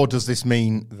 Or does this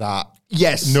mean that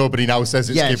Yes. nobody now says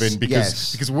it's Yes, given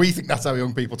yes. because we think that's how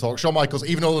young people talk? Shawn Michaels,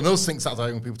 even all of us thinks that's how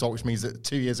young people talk, which means that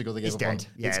 2 years ago they gave He's up on dead.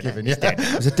 Yeah, it's no, given. he's dead.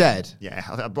 Is it dead?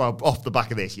 Yeah, well, off the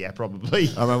back of this, yeah, probably.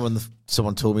 I remember when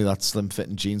someone told me that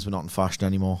slim-fitting jeans were not in fashion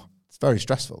anymore. It's very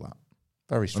stressful, that.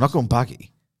 Very I'm stressful. not going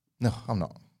baggy. No, I'm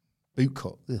not. Boot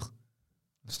cut. Ugh.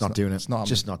 It's not doing it. It's not.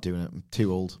 Just not doing it. I'm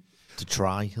too old to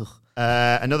try. Ugh.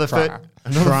 Another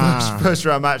first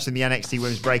round match in the NXT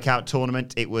Women's Breakout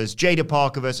Tournament. It was Jada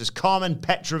Parker versus Carmen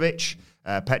Petrovic.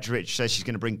 Petrovic says she's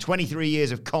going to bring 23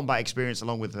 years of combat experience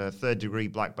along with her third-degree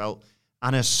black belt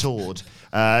and a sword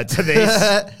to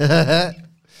this.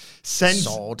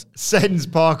 Sends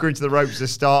Parker into the ropes to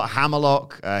start.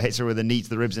 Hammerlock hits her with a knee to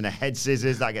the ribs and a head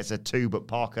scissors. That gets her 2, but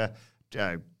Parker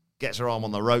gets her arm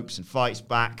on the ropes and fights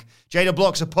back. Jada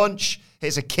blocks a punch,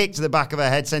 hits a kick to the back of her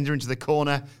head, sends her into the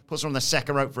corner, puts her on the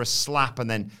second rope for a slap, and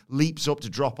then leaps up to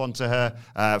drop onto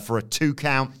her for a 2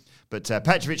 count. But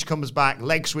Petrovic comes back,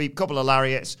 leg sweep, couple of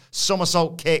lariats,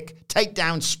 somersault kick,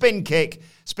 takedown, spin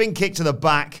kick to the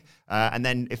back, and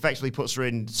then effectively puts her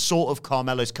in sort of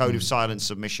Carmella's Code of Silence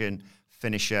submission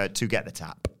finisher to get the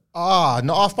tap. Not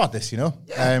half bad, this, you know?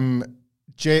 Yeah.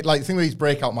 The thing with these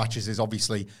breakout matches is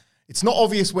obviously... It's not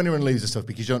obvious winner and loser stuff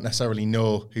because you don't necessarily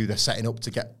know who they're setting up to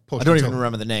get pushed. I don't even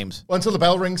remember the names. Well, until the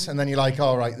bell rings, and then you're like,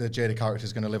 all right, the Jada character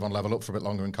is going to live on level up for a bit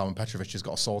longer, and Carmen Petrovic has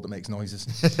got a sword that makes noises.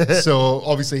 So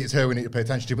obviously it's her we need to pay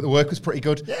attention to, but the work was pretty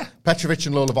good. Yeah. Petrovic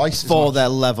and Lola Vice. For their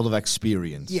level of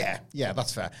experience. Yeah,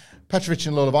 that's fair. Petrovic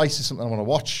and Lola Vice is something I want to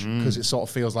watch because it sort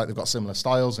of feels like they've got similar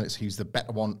styles, and it's who's the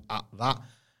better one at that.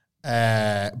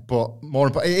 But more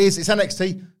important, it's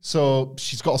NXT, so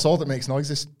she's got a sword that makes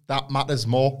noises. That matters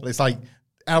more. It's like,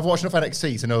 I've watched enough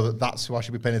NXT to know that that's who I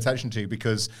should be paying attention to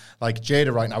because, like,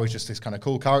 Jada right now is just this kind of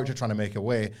cool character trying to make her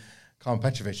way. Carmen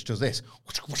Petrovic does this,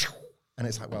 and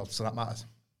it's like, well, so that matters.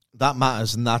 That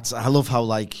matters, and I love how,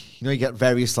 like, you get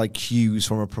various, like, cues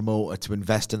from a promoter to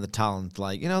invest in the talent.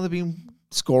 Like, they've been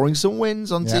scoring some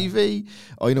wins on TV,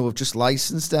 or, we've just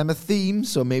licensed them a theme,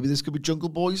 so maybe this could be Jungle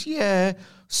Boys. Yeah.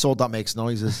 Sword that makes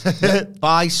noises.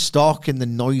 Buy stock in the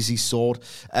noisy sword.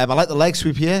 I like the leg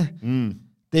sweep here.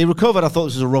 They recovered. I thought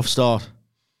this was a rough start.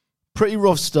 Pretty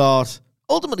rough start.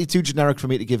 Ultimately too generic for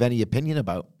me to give any opinion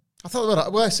about. I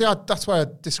thought, that's why I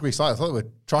disagree slightly. I thought they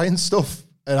were trying stuff.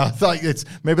 And I thought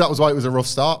maybe that was why it was a rough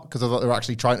start, because I thought they were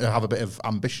actually trying to have a bit of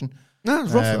ambition. No,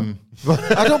 it's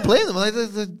rough. I don't blame them.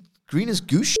 The green is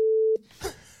goose.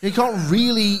 You can't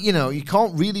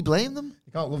really blame them.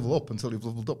 You can't level up until you've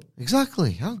leveled up.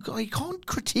 Exactly. You can't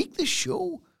critique this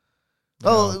show.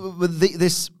 No. With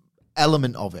this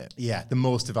element of it. Yeah, the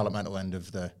most developmental end of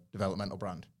the developmental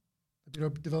brand.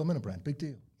 Developmental brand, big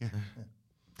deal.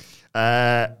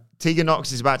 Yeah. Tegan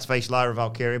Nox is about to face Lyra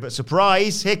Valkyria, but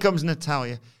surprise, here comes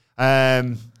Natalya.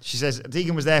 She says,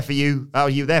 Tegan was there for you. Oh,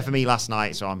 you were there for me last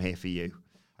night, so I'm here for you.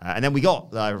 And then we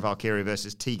got Lyra Valkyria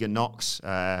versus Tegan Nox.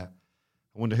 I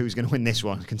wonder who's going to win this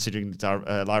one, considering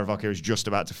that Lyra Valkyria is just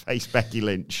about to face Becky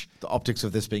Lynch. The optics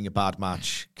of this being a bad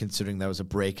match, considering there was a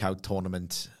breakout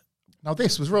tournament. Now,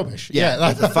 this was rubbish.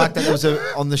 Yeah, the fact that there was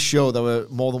on the show, there were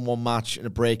more than one match in a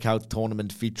breakout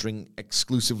tournament featuring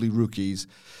exclusively rookies.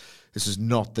 This is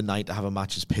not the night to have a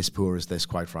match as piss poor as this,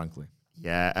 quite frankly.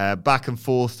 Yeah, back and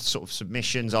forth sort of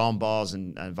submissions, arm bars,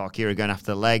 and Valkyria going after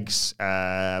the legs.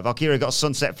 Valkyria got a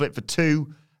sunset flip for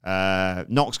 2.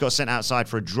 Nox got sent outside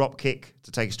for a drop kick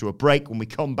to take us to a break. When we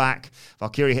come back,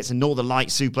 Valkyria hits a Northern Light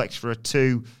suplex for a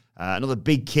 2. Another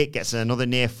big kick, gets another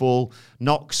near fall.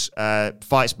 Nox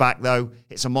fights back, though.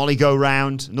 Hits a Molly go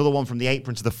round. Another one from the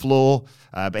apron to the floor.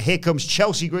 But here comes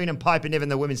Chelsea Green and Piper Niven,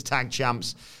 the women's tag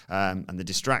champs. And the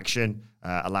distraction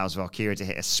allows Valkyria to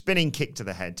hit a spinning kick to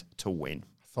the head to win.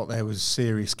 I thought there was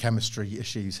serious chemistry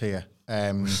issues here.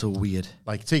 So weird.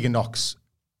 Like Tegan Nox,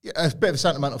 a bit of a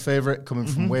sentimental favourite coming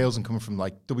from Wales and coming from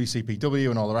like WCPW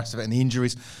and all the rest of it and the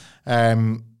injuries.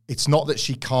 It's not that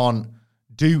she can't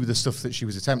do the stuff that she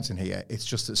was attempting here. It's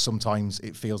just that sometimes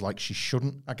it feels like she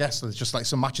shouldn't, I guess. There's just like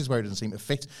some matches where it doesn't seem to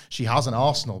fit. She has an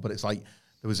arsenal, but it's like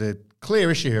there was a clear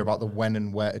issue here about the when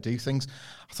and where to do things.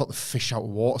 I thought the fish out of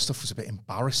water stuff was a bit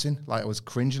embarrassing. Like I was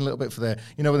cringing a little bit for when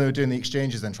they were doing the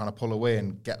exchanges, then trying to pull away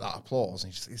and get that applause.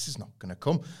 And this is not going to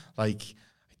come. Like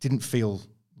it didn't feel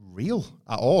real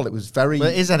at all. It was very... Well,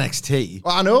 it is NXT.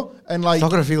 Well, I know. And like... It's not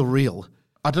going to feel real.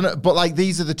 I don't know. But like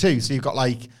these are the two. So you've got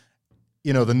like...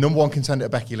 the number one contender,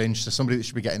 Becky Lynch, so somebody that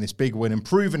should be getting this big win and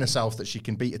proving herself that she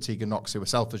can beat a Tegan Nox who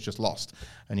herself has just lost.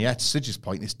 And yeah, to Sidge's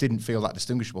point, this didn't feel that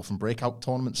distinguishable from breakout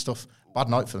tournament stuff. Bad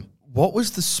night for them. What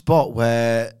was the spot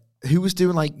where... Who was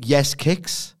doing, like, yes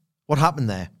kicks? What happened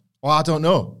there? Well, I don't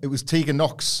know. It was Tegan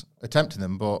Nox attempting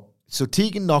them, but... So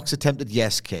Tegan Nox attempted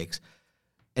yes kicks.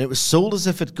 And it was sold as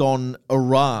if it'd gone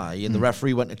awry, and the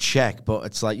referee went to check. But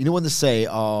it's like, you know when they say,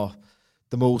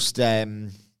 the most...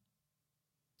 the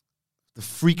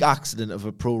freak accident of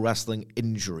a pro wrestling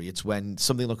injury, it's when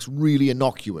something looks really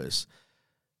innocuous.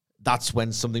 That's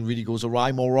when something really goes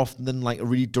awry more often than like a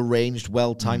really deranged,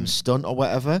 well-timed stunt or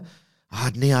whatever. I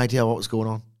had no idea what was going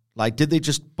on. Like, did they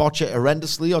just botch it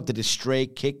horrendously, or did a stray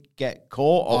kick get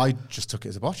caught? Or I just took it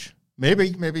as a botch. Maybe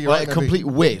you're right. A complete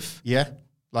whiff. Yeah.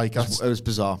 Like it was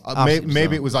bizarre.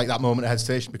 Maybe it was like that moment of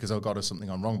hesitation because, oh God, has something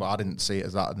gone wrong, but I didn't see it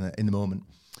as that in the moment.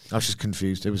 I was just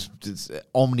confused. It's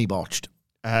omni-botched.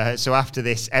 So after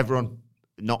this, everyone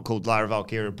not called Lyra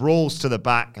Valkyria brawls to the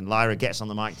back, and Lyra gets on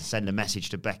the mic to send a message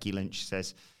to Becky Lynch. She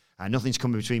says, nothing's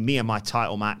coming between me and my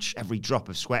title match. Every drop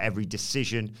of sweat, every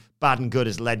decision, bad and good,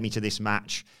 has led me to this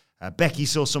match. Becky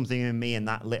saw something in me, and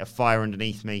that lit a fire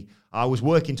underneath me. I was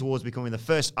working towards becoming the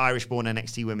first Irish-born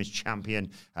NXT Women's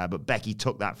Champion, but Becky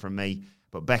took that from me.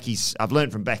 But I've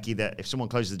learned from Becky that if someone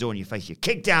closes the door in your face, you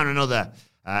kick down another.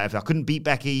 If I couldn't beat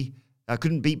Becky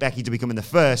to becoming the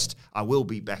first, I will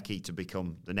beat Becky to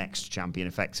become the next champion,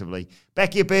 effectively.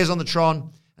 Becky appears on the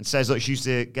Tron and says that she used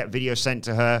to get video sent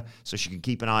to her so she can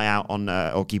keep an eye out on,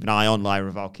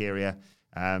 Lyra Valkyria.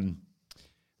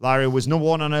 Lyra was number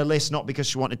one on her list, not because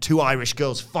she wanted two Irish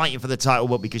girls fighting for the title,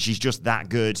 but because she's just that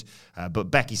good. But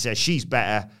Becky says she's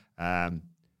better.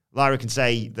 Lyra can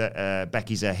say that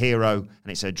Becky's a hero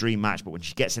and it's her dream match, but when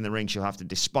she gets in the ring, she'll have to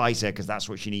despise her because that's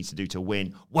what she needs to do to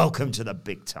win. Welcome to the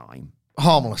big time.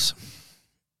 Harmless.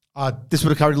 This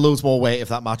would have carried loads more weight if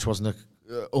that match wasn't a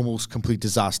almost complete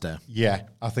disaster. Yeah,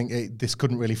 I think this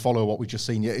couldn't really follow what we've just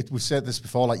seen. We've said this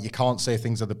before, like you can't say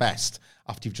things are the best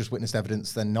after you've just witnessed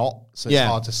evidence they're not, so it's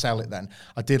hard to sell it then.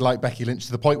 I did like Becky Lynch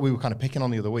to the point we were kind of picking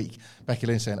on the other week. Becky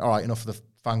Lynch saying, all right, enough of the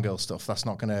fangirl stuff. That's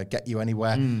not going to get you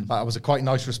anywhere. That was a quite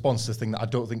nice response to the thing that I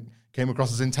don't think came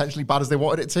across as intentionally bad as they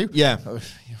wanted it to. Yeah. You're a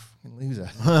fucking loser.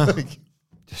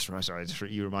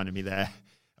 You reminded me there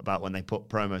about when they put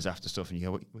promos after stuff and you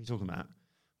go, what are you talking about?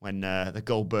 When the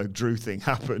Goldberg-Drew thing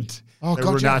happened. Oh, they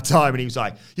were running out of time, and he was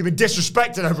like, you've been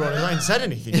disrespecting everyone. I haven't said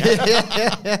anything yet.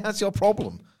 yeah, that's your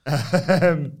problem.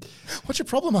 What's your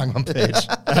problem, Hangman Page?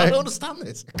 I don't understand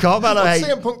this. Carmelo What's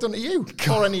Hayes. CM Punk done to you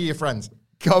or any of your friends?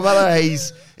 Carmelo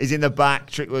Hayes is in the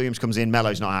back. Trick Williams comes in.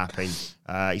 Melo's not happy.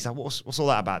 He's like, what's all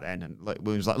that about then? And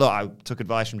Williams like, look, I took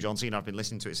advice from John Cena. I've been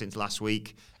listening to it since last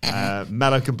week.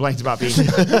 Melo complains about being...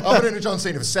 I've been into John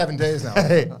Cena for 7 days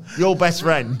now. Your best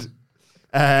friend.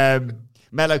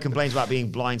 Melo complains about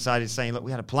being blindsided, saying, look,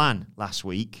 we had a plan last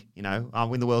week. You know, I'll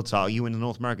win the world title, you win the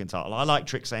North American title. I like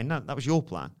Trick saying, no, that was your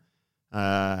plan.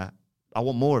 I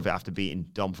want more of it after beating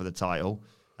Dom for the title.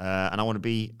 And I want to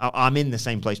be... I'm in the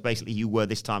same place, basically, you were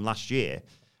this time last year.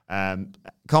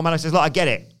 Carmelo says, look, I get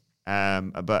it.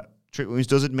 But Trick Williams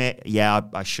does admit,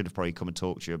 I should have probably come and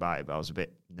talked to you about it, but I was a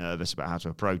bit nervous about how to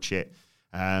approach it.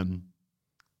 They're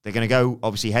going to go,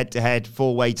 obviously, head-to-head,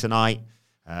 4-way tonight.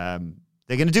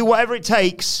 They're going to do whatever it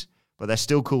takes, but they're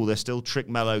still cool. They're still Trick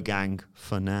Mello gang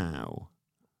for now.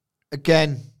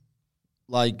 Again,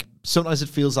 like, sometimes it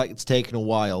feels like it's taken a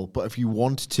while, but if you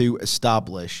want to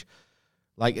establish,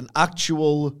 like, an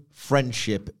actual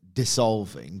friendship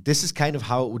dissolving, this is kind of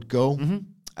how it would go. Mm-hmm.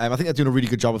 I think they're doing a really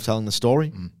good job of telling the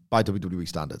story by WWE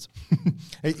standards.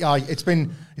 It's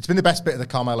been the best bit of the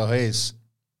Carmelo Hayes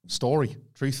story,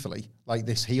 truthfully. Like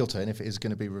this heel turn, if it is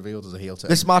going to be revealed as a heel turn.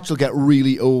 This match will get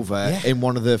really over in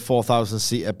one of the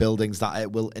 4,000-seater buildings that it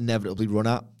will inevitably run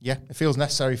at. Yeah, it feels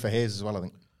necessary for Hayes as well, I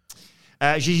think.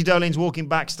 Gigi Dolin's walking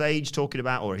backstage talking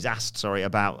about, or is asked,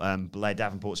 about Blair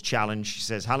Davenport's challenge. She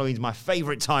says, Halloween's my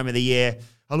favourite time of the year.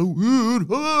 Halloween!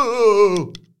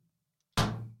 Oh!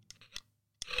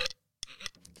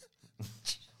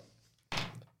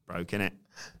 Broken it.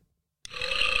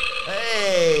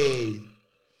 Hey!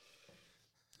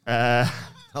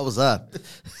 How was that?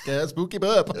 Yeah, spooky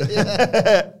burp. But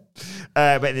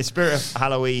in the spirit of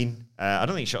Halloween, I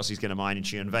don't think Shotzi's going to mind, and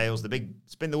she unveils the big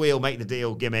spin the wheel, make the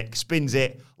deal gimmick, spins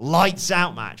it, lights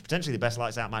out match, potentially the best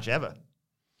lights out match ever.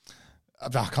 I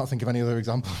can't think of any other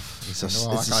example. I can't even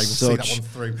see that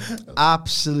one through.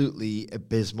 Absolutely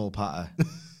abysmal patter.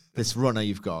 This runner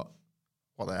you've got.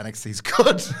 What, the NXT's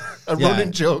good?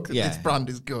 Running joke that its brand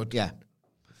is good. Yeah.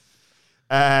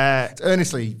 It's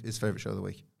earnestly his favourite show of the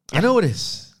week. I know it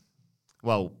is.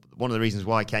 Well, one of the reasons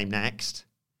why I came next,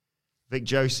 Vic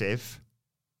Joseph.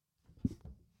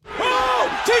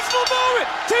 Oh!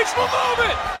 Teachable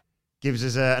moment! Gives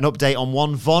us an update on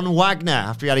one Von Wagner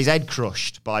after he had his head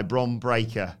crushed by Bron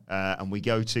Breakker. And we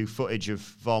go to footage of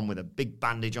Von with a big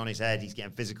bandage on his head. He's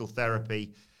getting physical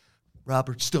therapy.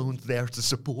 Robert Stone's there to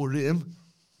support him.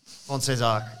 Von says,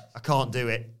 I can't do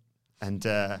it. And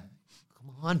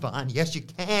Come on, Vaughn. Yes, you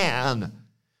can. And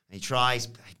he tries.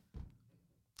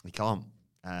 He can't.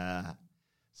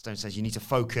 Stone says, you need to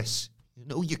focus. You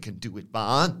know you can do it,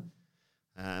 Vaughn.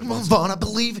 Come on, Vaughn, I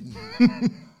believe in you.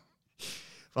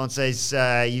 Vaughn says,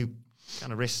 you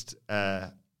kind of risked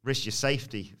your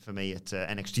safety for me at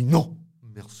NXT. No,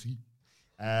 merci.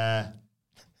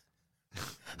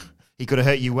 He could have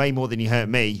hurt you way more than he hurt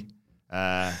me.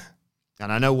 And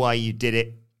I know why you did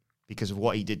it, because of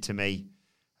what he did to me.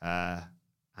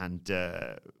 And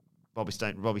Robbie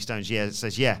Stones,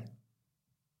 says,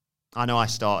 I know I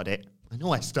started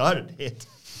it.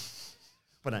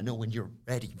 But I know when you're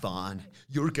ready, Vaughn,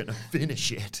 you're going to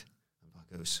finish it. And Vaughn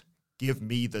goes, give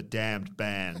me the damned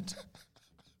band.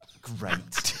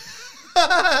 Great.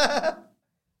 I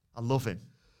love him.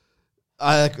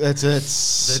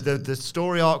 The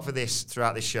story arc for this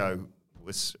throughout this show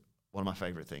was one of my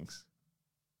favourite things.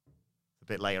 A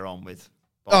bit later on with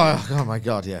Bobby. Oh my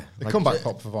God, yeah. The comeback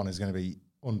pop for Vaughn is going to be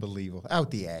unbelievable.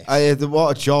 Out the air.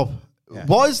 What a job. Yeah.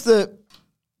 What is the...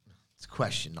 It's a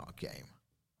question, not a game.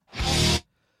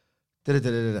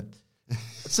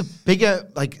 It's a bigger,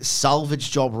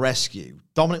 salvage job rescue.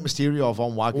 Dominic Mysterio or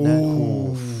Von Wagner.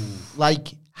 Ooh.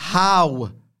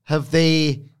 How have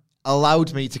they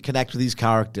allowed me to connect with these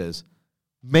characters?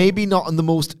 Maybe not in the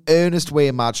most earnest way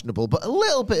imaginable, but a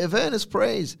little bit of earnest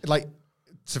praise.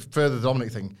 To further the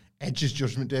Dominic thing, Edge's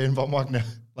Judgment Day and Von Wagner,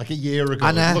 a year ago,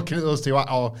 looking at those two, or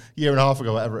a year and a half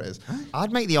ago, whatever it is.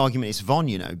 I'd make the argument it's Von,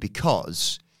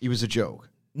 because... He was a joke.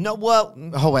 No, well...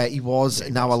 Oh, he was. Yeah,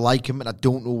 now I like him, and I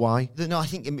don't know why. No, I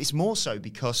think it's more so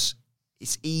because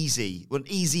it's easier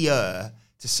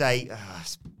to say,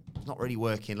 it's not really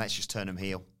working, let's just turn him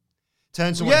heel.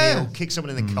 Turn someone heel, kick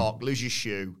someone in the cock, lose your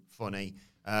shoe, funny.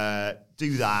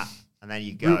 Do that, and then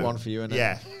you go. Route one for you, innit?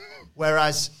 Yeah.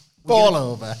 Whereas... Fall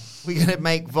over. We're going to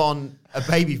make Von a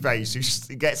babyface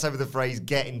who gets over the phrase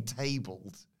getting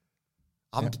tabled.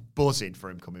 I'm buzzing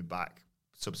for him coming back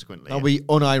subsequently. And we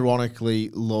unironically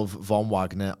love Von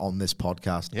Wagner on this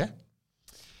podcast. Yeah.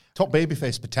 Top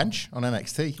babyface potential on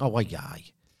NXT. Oh, my guy.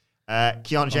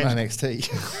 Kiana James. On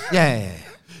NXT. Yeah.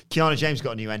 Kiana James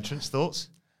got a new entrance. Thoughts?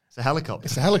 It's a helicopter.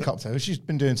 It's a helicopter. She's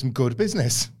been doing some good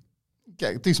business.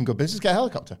 Do some good business, get a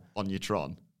helicopter. On your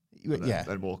Tron.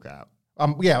 Then walk out.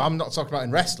 I'm not talking about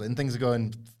in wrestling. Things are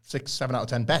going 6, 7 out of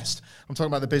 10 best. I'm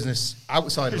talking about the business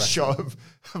outside of wrestling. Shot of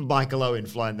Michael Owen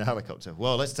flying the helicopter.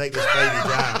 Well, let's take this baby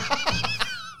down.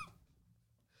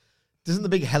 Doesn't the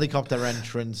big helicopter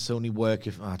entrance only work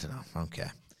if... I don't know. I don't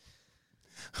care.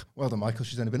 Well done, Michael.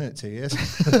 She's only been in it 2 years.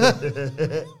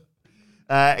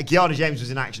 Kiana James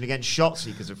was in action against Shotzi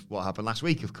because of what happened last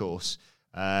week, of course.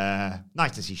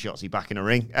 Nice to see Shotzi back in a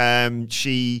ring.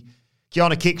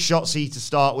 Kiana kicks Shotzi to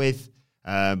start with,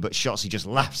 but Shotzi just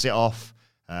laughs it off.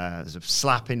 There's a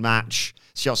slapping match.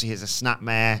 Shotzi hits a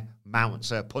snapmare, mounts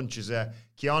her, punches her.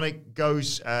 Kiana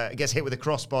goes, gets hit with a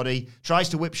crossbody, tries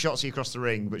to whip Shotzi across the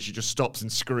ring, but she just stops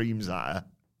and screams at her.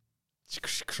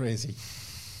 It's crazy.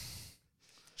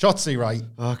 Shotzi, right?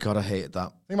 Oh, God, I hated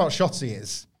that. The thing about Shotzi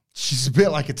is she's a bit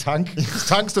like a tank.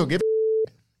 Tanks don't give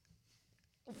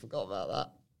I forgot about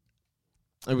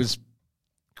that. It was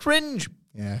cringe.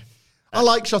 Yeah. I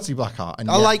like Shotzi Blackheart.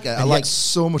 And I like her. I like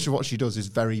so much of what she does is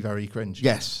very, very cringe.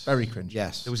 Yes. Very cringe.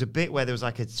 Yes. There was a bit where there was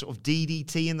a sort of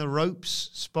DDT in the ropes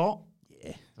spot. Yeah.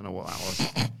 I don't know what that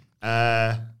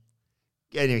was.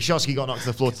 Anyway, Shotzi got knocked to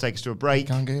the floor to take us to a break.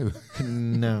 Can't go.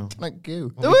 No. Can't go.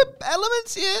 There were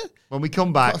elements here. When we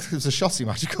come back... It was a Shotzi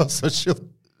match, of course, so she'll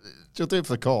do it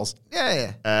for the cause.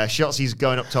 Yeah. Shotzi's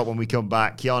going up top when we come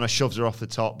back. Kiana shoves her off the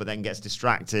top, but then gets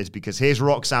distracted because here's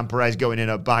Roxanne Perez going in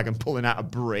her bag and pulling out a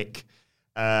brick.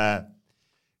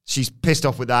 She's pissed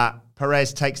off with that.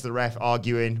 Perez takes the ref,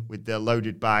 arguing with the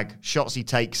loaded bag. Shotzi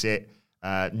takes it,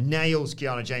 nails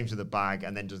Kiana James with the bag,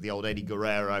 and then does the old Eddie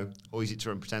Guerrero, hoys it to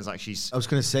her and pretends like she's... I was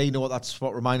going to say, you know what that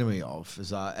spot reminded me of? Is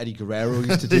that Eddie Guerrero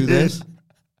used to do this?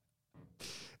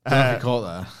 I don't know if you caught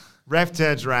that. Ref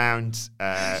turns around,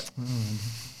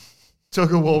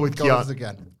 tug of war with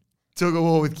Kiana. Tug of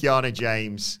war with Kiana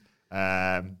James,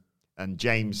 and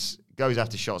James goes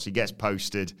after Shotzi, gets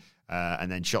posted,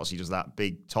 and then Shotzi does that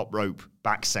big top rope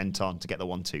back senton to get the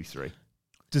 1, 2, 3.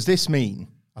 Does this mean,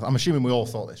 I'm assuming we all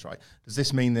thought this, right? Does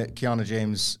this mean that Kiana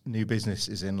James' new business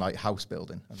is in house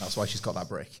building, and that's why she's got that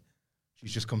brick?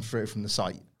 She's just come straight from the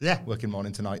site. Yeah. Working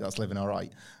morning to night, that's living all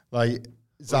right.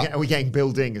 Are we getting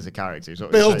building as a character?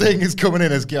 Building is coming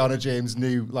in as Kiana James'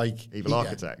 new, evil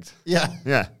architect. Yeah.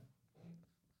 Yeah.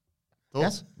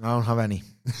 Thoughts? Yeah. I don't have any.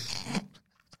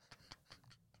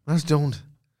 I just don't.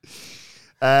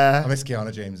 I miss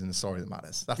Kiana James in the story that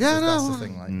matters. That's the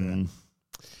thing.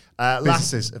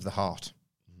 Businesses of the heart.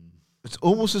 It's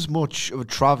almost as much of a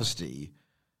travesty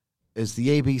as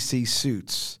the ABC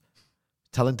suits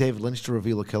telling David Lynch to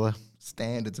reveal a killer.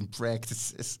 Standards and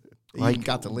practices. Like,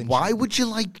 got to Lynch. Why would you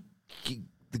like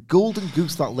the golden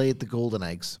goose that laid the golden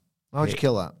eggs? Why would you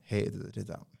kill that? Hated that they did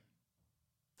that.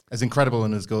 As incredible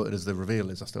and as good as the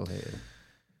reveal is, I still hate it.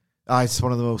 It's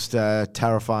one of the most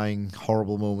terrifying,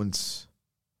 horrible moments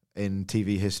in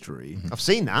TV history. I've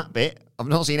seen that bit. I've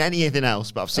not seen anything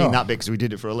else, but I've seen that bit because we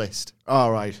did it for a list.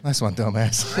 All right. Nice one,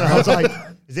 dumbass. I was like,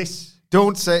 is this...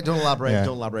 Don't elaborate. Yeah.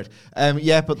 Don't elaborate.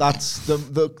 Yeah, but that's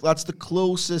the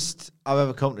closest I've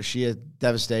ever come to sheer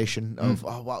devastation of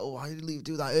why did you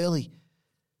do that early? I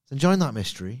was enjoying that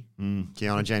mystery. Keanu James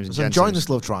and I was Jensen. enjoying this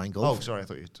love triangle. Oh, sorry, I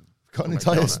thought you... Got an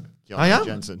entire... I am.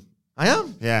 Jensen. I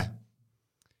am. Yeah.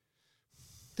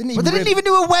 But they didn't even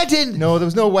do a wedding. No, there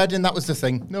was no wedding. That was the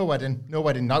thing. No wedding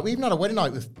night. We even had a wedding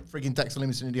night with frigging Dexter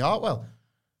Lumis and Indy Hartwell.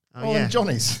 Yeah. And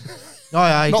Johnny's. Oh,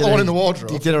 yeah, Not the one in the wardrobe.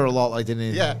 He did her a lot, like, didn't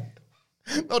he? Yeah.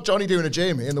 Not Johnny doing a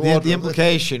Jamie in the wardrobe. The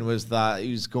implication was that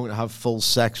he was going to have full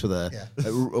sex with her.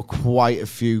 Yeah. Quite a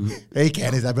few. Hey,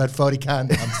 Ken, is that about 40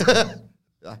 cans?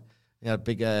 He had a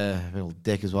big little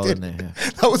dick as well, didn't he? Yeah.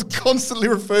 That was constantly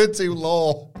referred to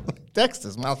law.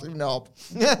 Dexter's massive knob.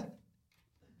 Yeah.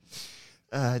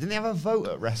 Didn't they have a vote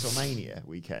at WrestleMania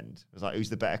weekend? It was like, who's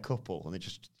the better couple? And they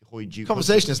just hoid you.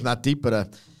 Conversation isn't that deep,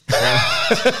 but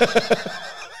that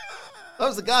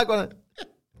was the gag, wasn't it?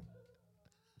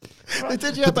 They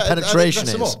did, But the penetration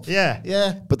dress them is. up. Yeah.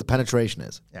 Yeah. But the penetration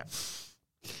is. Yeah.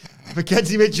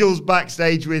 Mackenzie Mitchell's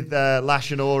backstage with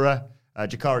Lash and Aura.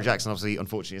 Jakara Jackson, obviously,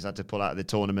 unfortunately, has had to pull out of the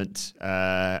tournament.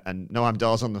 And Noam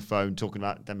Dar's on the phone talking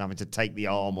about them having to take the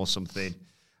arm or something.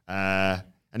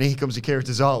 And here comes Akira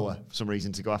Tozawa for some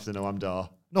reason to go after Noam Dar.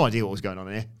 No idea what was going on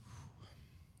here.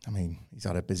 I mean, he's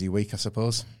had a busy week, I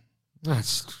suppose.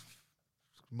 That's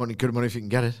good money if you can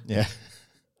get it. Yeah.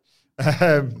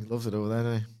 He loves it over there,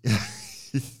 doesn't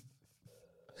he?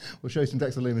 We'll show you some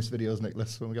Dexter Lumis videos,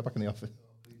 Nicholas, when we get back in the office.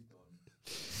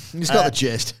 He's got the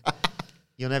gist.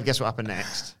 You'll never guess what happened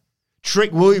next.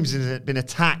 Trick Williams has been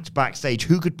attacked backstage.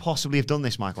 Who could possibly have done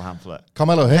this, Michael Hamflett?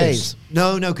 Carmelo Hayes.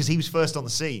 No, because he was first on the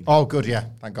scene. Oh, good, yeah.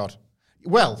 Thank God.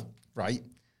 Well, right.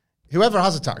 Whoever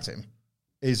has attacked him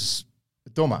is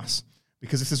a dumbass.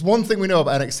 Because if there's one thing we know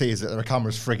about NXT is that there are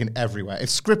cameras frigging everywhere.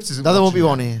 If Scripps isn't No, there won't be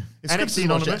watching one here. if Scripps NXT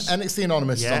isn't watching Anonymous. NXT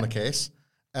Anonymous is on the case.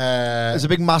 There's a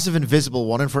big, massive, invisible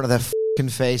one in front of their fucking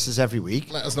faces every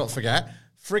week. Let us not forget.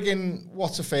 Friggin'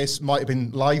 What's-Her-Face might have been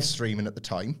live streaming at the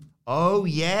time. Oh,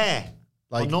 yeah.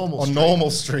 Like, on normal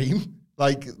stream.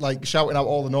 Like shouting out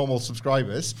all the normal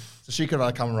subscribers. So she could have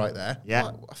had a camera right there.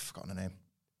 Yeah. I've forgotten her name.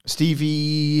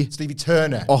 Stevie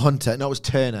Turner. or Hunter. No, it was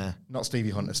Turner. Not Stevie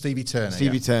Hunter. Stevie Turner.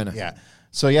 Stevie Turner. Yeah.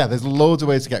 So, yeah, there's loads of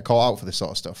ways to get caught out for this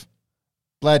sort of stuff.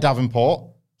 Blair Davenport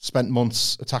spent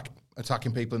months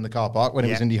attacking people in the car park when it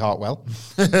was Indy Hartwell.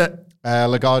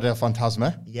 Legado del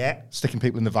Fantasma. Yeah. Sticking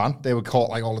people in the van. They were caught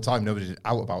like all the time. Nobody did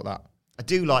out about that. I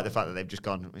do like the fact that they've just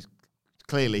gone, it's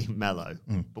clearly mellow,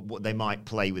 but what they might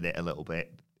play with it a little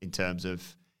bit in terms of,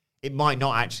 it might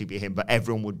not actually be him, but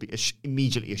everyone would be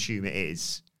immediately assume it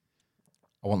is.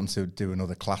 I want them to do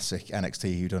another classic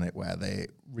NXT whodunit where they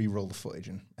re-roll the footage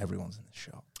and everyone's in the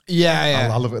shot.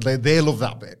 Yeah, I love it. They love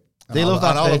that bit. They love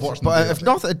that bit. But But if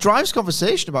not, it drives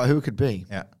conversation about who it could be.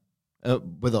 Yeah.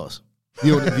 With us.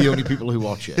 The only people who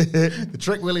watch it. The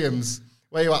Trick Williams,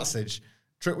 where you at, Sidge?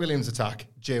 Trick Williams attack,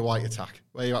 Jay White attack.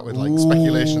 Where you at with like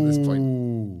speculation at this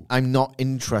point? I'm not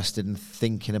interested in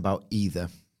thinking about either.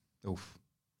 Oof.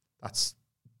 That's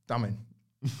damning.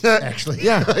 Actually.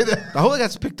 Yeah. I hope it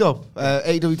gets picked up.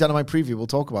 AEW Dynamite preview, we'll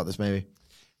talk about this maybe.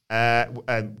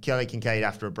 Kelly Kincaid,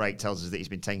 after a break, tells us that he's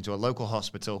been taken to a local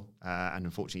hospital, and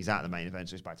unfortunately he's out of the main event,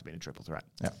 so he's back to being a triple threat.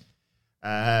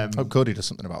 Yeah. Hope Cody does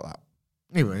something about that.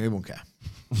 He won't care.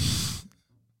 He's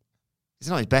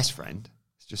not his best friend.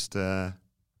 It's just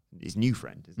his new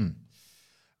friend, isn't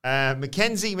it?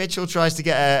 Mackenzie Mitchell tries to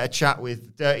get a chat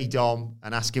with Dirty Dom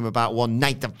and ask him about one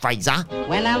Nathan Fraser.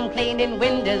 When I'm cleaning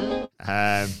windows.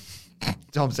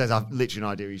 Dom says, I've literally no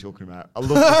idea what you're talking about. I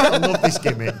love this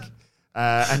gimmick.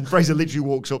 And Fraser literally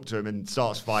walks up to him and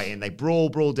starts fighting. They brawl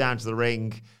down to the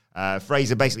ring.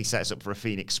 Fraser basically sets up for a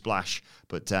Phoenix splash,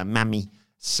 but Mammy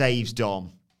saves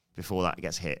Dom before that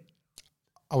gets hit.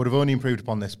 I would have only improved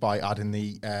upon this by adding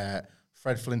the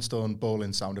Fred Flintstone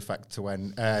bowling sound effect to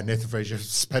when Nathan Fraser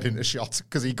sped into shot,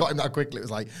 because he got him that quickly. It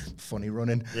was like funny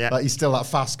running. Yeah. Like, he's still that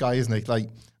fast guy, isn't he? Like,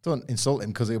 don't insult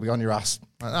him because he'll be on your ass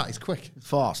like that. He's quick.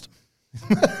 Fast.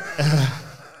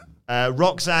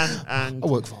 Roxanne and I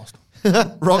work fast.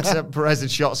 Roxanne Perez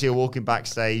and Shotzi are walking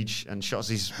backstage, and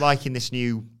Shotzi's liking this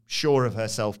new sure of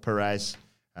herself Perez.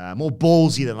 more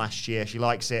ballsy than last year. She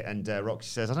likes it. And Roxy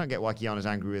says, I don't get why Kiana's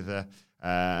angry with her.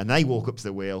 And they walk up to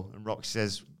the wheel. And Roxy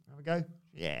says, have a go?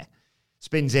 Yeah.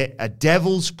 Spins it. A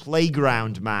Devil's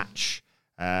Playground match.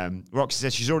 Roxy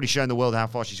says she's already shown the world how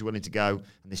far she's willing to go.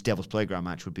 And this Devil's Playground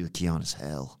match would be with Kiana's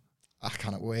hell. I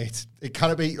cannot wait. It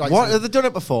cannot be like... What? Have they done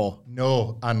it before?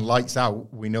 No. And lights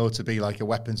out, we know to be like a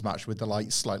weapons match with the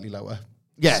lights slightly lower.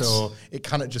 Yes. So it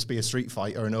cannot just be a street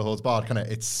fight or a no holds barred, can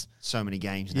it? It's so many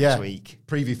games next week.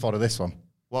 Preview for this one.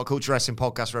 What Culture Wrestling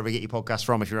Podcast, wherever you get your podcast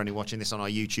from, if you're only watching this on our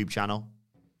YouTube channel.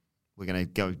 We're going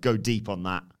to go deep on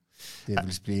that.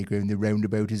 Devil's Playground, the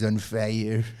roundabout is on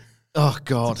fire. Oh,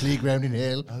 God. It's a playground in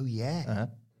hell. Oh, yeah. Uh-huh.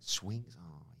 Swings.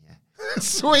 Oh, yeah.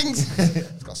 Swings.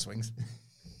 It's got swings.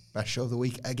 Best show of the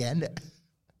week again.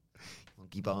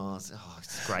 Monkey bars. Oh,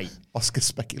 it's great. Oscar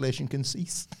speculation can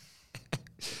cease.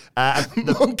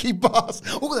 Monkey bars.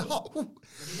 Oh, they're hot. Ooh.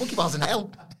 Monkey bars in hell.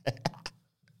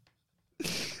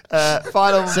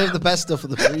 Final. Save the best stuff for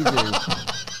the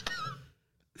preview.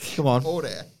 Come on. Oh,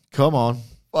 there. Come on.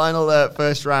 Final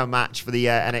first round match for the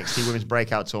NXT Women's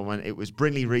Breakout Tournament. It was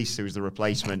Brinley Reese, who was the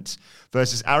replacement,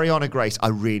 versus Ariana Grace. I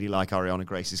really like Ariana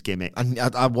Grace's gimmick. And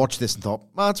I watched this and thought,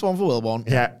 that's one for Wilborn.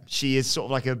 Yeah, she is sort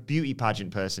of like a beauty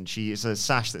pageant person. She is a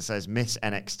sash that says Miss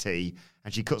NXT,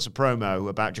 and she cuts a promo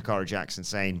about Jakara Jackson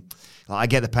saying, I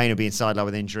get the pain of being sidelined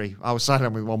with injury. I was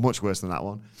sidelined with one much worse than that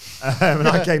one. And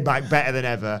I came back better than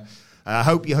ever. I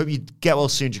hope you get well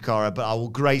soon, Jakara, but I will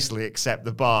gracefully accept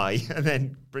the bye. And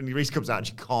then Brinley Reese comes out and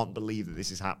she can't believe that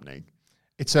this is happening.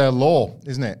 It's a law,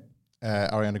 isn't it?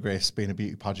 Ariana Grace being a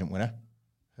beauty pageant winner.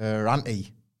 Her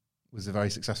auntie was a very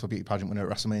successful beauty pageant winner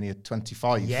at WrestleMania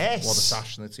 25. Yes. Wore the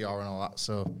sash and the tiara and all that.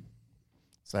 So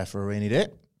it's there for a rainy day.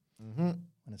 Mm-hmm.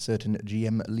 And a certain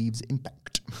GM leaves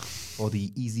Impact for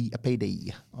the easy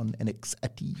payday on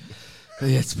NXT.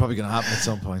 Yeah, it's probably going to happen at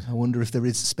some point. I wonder if there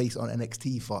is space on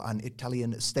NXT for an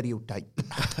Italian stereotype.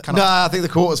 I think the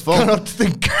quarter's full. I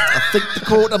think the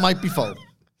quarter might be full.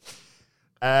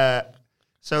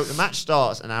 So the match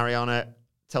starts and Ariana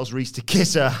tells Reese to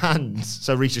kiss her hands.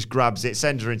 So Reese just grabs it,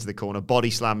 sends her into the corner,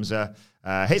 body slams her,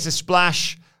 hits a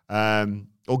splash,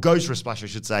 or goes for a splash, I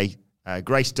should say.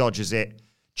 Grace dodges it.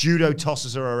 Judo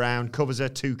tosses her around, covers her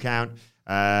 2 count.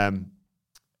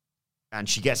 And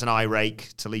she gets an eye rake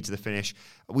to lead to the finish.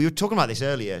 We were talking about this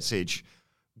earlier, Sige.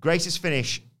 Grace's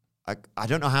finish, I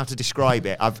don't know how to describe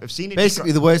it. I've seen it.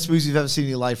 Basically, the worst moves you've ever seen in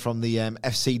your life from the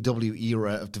FCW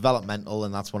era of developmental,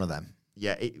 and that's one of them.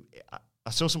 Yeah,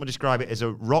 I saw someone describe it as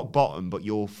a rock bottom, but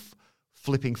you're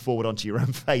flipping forward onto your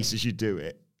own face as you do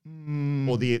it.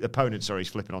 Or the opponent, is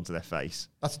flipping onto their face.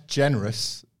 That's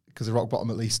generous, because a rock bottom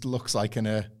at least looks like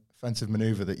an offensive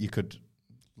maneuver that you could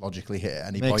logically hit at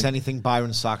any point. Makes anything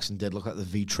Byron Saxon did look like the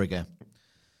V-trigger.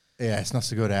 Yeah, it's not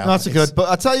so good out. Not so good. But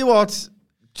I tell you what,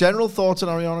 general thoughts on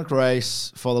Ariana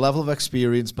Grace, for the level of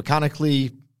experience,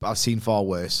 mechanically, I've seen far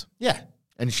worse. Yeah.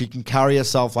 And she can carry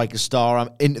herself like a star. I'm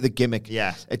into the gimmick.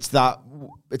 Yeah. It's that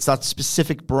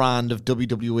specific brand of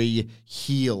WWE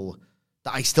heel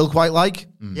that I still quite like.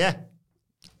 Yeah.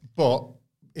 But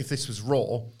if this was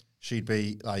Raw, she'd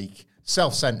be like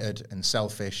self-centered and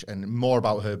selfish and more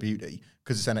about her beauty.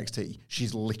 Because it's NXT,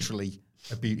 she's literally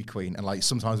a beauty queen, and like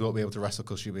sometimes we won't be able to wrestle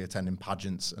because she'll be attending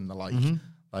pageants and the like.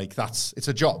 Like it's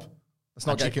a job. Let's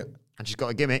not and she's got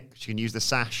a gimmick. She can use the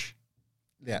sash.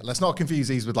 Yeah, let's not confuse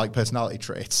these with like personality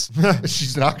traits.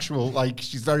 She's an actual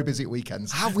she's very busy at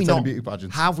weekends. Have we not? Beauty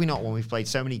pageants. Have we not? When we've played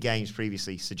so many games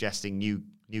previously, suggesting new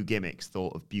gimmicks,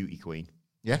 thought of beauty queen.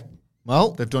 Yeah.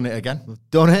 Well, they've done it again.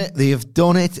 They have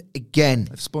done it again.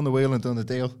 They've spun the wheel and done the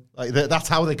deal. Like that's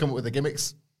how they come up with the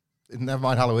gimmicks. Never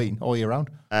mind Halloween, all year round.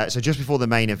 So just before the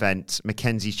main event,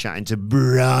 Mackenzie's chatting to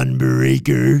Braun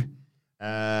Breaker.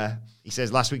 He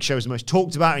says, last week's show was the most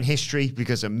talked about in history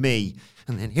because of me.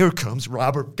 And then here comes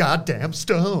Robert goddamn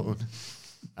Stone.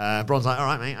 Braun's like, all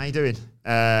right, mate, how you doing?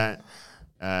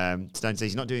 Stone says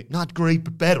he's not great,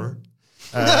 but better.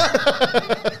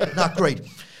 Not great.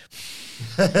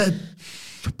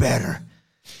 But better.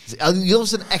 He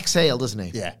loves an exhale, doesn't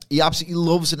he? Yeah. He absolutely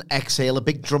loves an exhale, a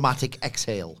big dramatic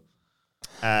exhale.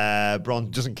 Braun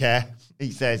doesn't care.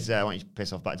 He says, why don't you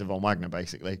piss off back to Von Wagner,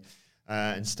 basically.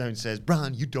 And Stone says,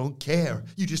 Braun, you don't care.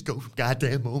 You just go from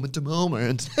goddamn moment to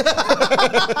moment.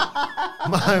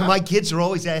 my kids are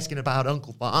always asking about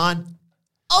Uncle Von.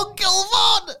 Uncle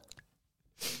Von!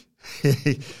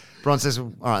 Braun says,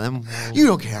 all right, then. You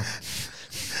don't care.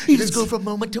 You just go from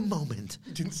moment to moment.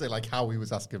 He didn't say like how he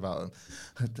was asking about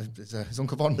him. Is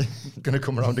Uncle Von going to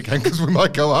come around again because we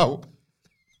might go out?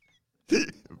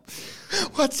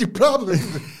 What's your problem?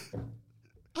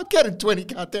 I'm getting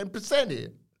 20% here.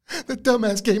 The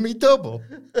dumbass gave me double.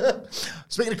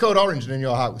 Speaking of Code Orange and in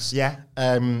your house,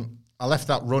 I left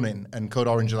that running, and Code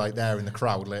Orange are like there in the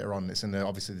crowd later on. It's in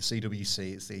obviously the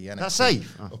CWC. It's the NXT. That's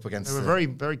safe. Up against. They were very,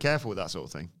 very careful with that sort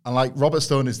of thing. And like Robert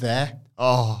Stone is there,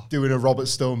 doing a Robert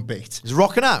Stone bit. He's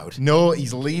rocking out. No,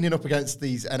 he's leaning up against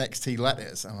these NXT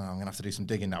letters. I'm gonna have to do some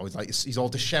digging now. He's all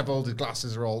dishevelled. His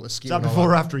glasses are all askew. Is that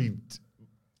before or after he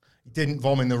didn't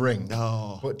vom in the ring?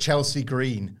 No. But Chelsea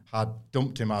Green had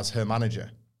dumped him as her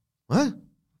manager. What?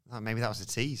 Maybe that was a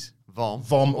tease. Vom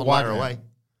Wagner. away.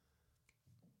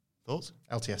 Thoughts?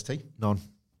 LTST? None.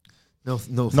 No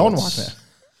thoughts. Non-Wagner.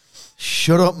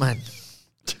 Shut up, man.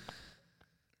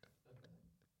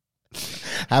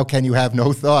 How can you have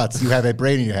no thoughts? You have a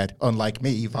brain in your head, unlike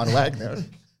me, Von Wagner.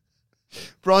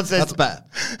 Bron says... That's bad.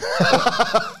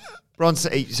 Bron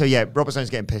says... So, yeah, Robert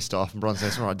Stone's getting pissed off, and Bron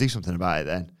says, all right, do something about it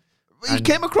then. He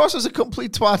came across as a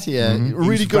complete twat here. Mm-hmm.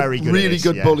 Really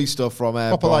good bully stuff from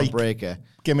Braun Breaker.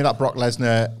 Give me that Brock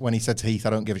Lesnar when he said to Heath,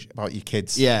 I don't give a shit about your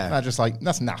kids. Yeah. And I just like,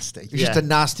 that's nasty. It's just a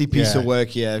nasty piece of work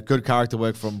here. Good character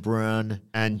work from Braun.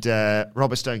 And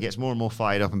Robert Stone gets more and more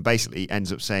fired up and basically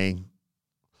ends up saying,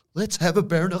 let's have a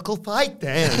bare knuckle fight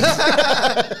then.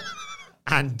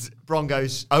 And Braun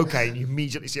goes, okay. And you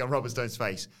immediately see on Robert Stone's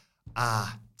face,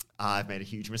 I've made a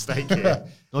huge mistake here.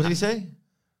 What did he say?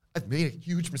 I've made a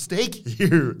huge mistake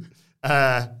here.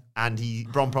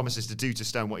 And Braun promises to do to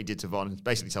Stone what he did to Von and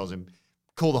basically tells him,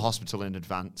 call the hospital in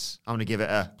advance. I'm going to give it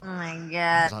a... Oh, my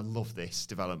God. Because I love this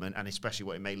development and especially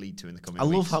what it may lead to in the coming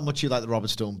weeks. I love how much you like the Robert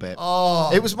Stone bit. Oh.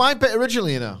 It was my bit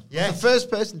originally, you know. Yeah. I was the first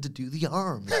person to do the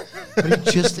arms. But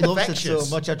he just loves it so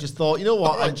much. I just thought, you know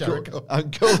what? Right, Jericho. I'm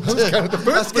going to...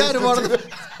 That's kind of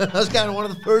one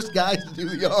of the first guys to do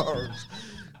the arms.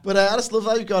 But I just love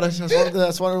how you got it. I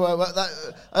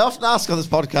often ask on this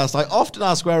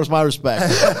podcast, where is my respect?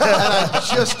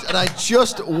 and I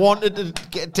just wanted to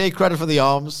take credit for the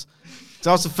arms.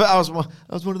 So I was one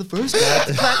of the first guys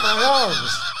to crack my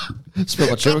arms.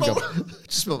 Spilled my chewing gum.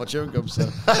 Just spilled my chewing gum, so.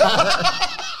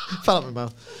 Fell out my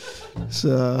mouth.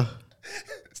 So.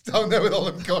 It's down there with all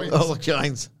them coins. All the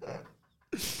coins.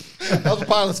 That was a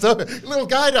pile of stuff. Little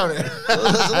guy down there. There's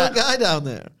a little guy down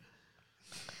there.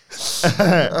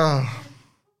 I'm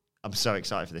so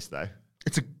excited for this, though.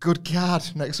 It's a good card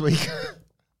next week.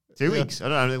 2 weeks. I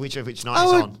don't know which night it's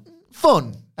on.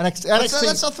 Fun. NXT.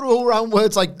 Let's not throw around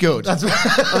words like good. I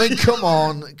mean, come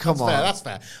on. That's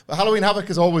fair. But Halloween Havoc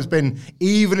has always been,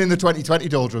 even in the 2020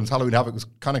 doldrums, Halloween Havoc was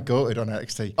kind of goated on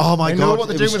NXT. Oh my God. They know what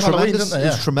they're doing with Halloween, don't they? It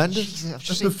was tremendous.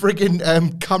 Just the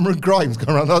friggin' Cameron Grimes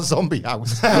going around that zombie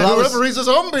house. Whoever is a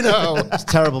zombie now. It's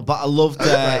terrible, but I loved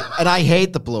and I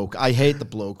hate the bloke.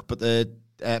 But the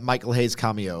Michael Hayes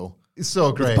cameo. It's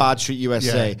so great. Bad Street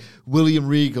USA. Yeah. William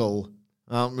Regal.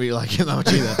 I don't really like him that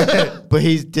much either. But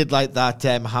he did like that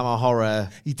Hammer Horror.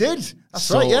 He did. That's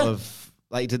sort right, yeah. of,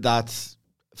 like he did that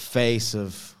face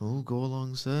of, go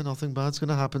along, sir. Nothing bad's going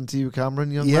to happen to you,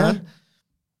 Cameron, young man.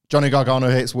 Johnny Gargano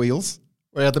hates wheels.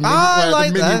 We had the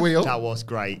mini wheel. That was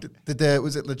great.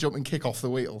 Was it the jumping kick off the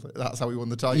wheel? That's how he won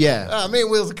the title. Yeah. Me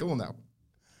and wheels are cool now.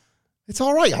 It's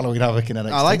all right, Halloween Havoc in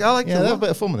NXT. I like yeah, they have a bit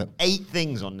of fun with it. 8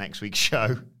 things on next week's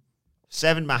show.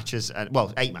 7 matches, 8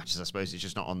 matches, I suppose. It's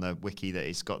just not on the wiki that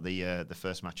it's got the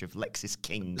first match of Lexis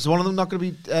King. Is one of them not going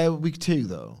to be week 2,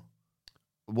 though?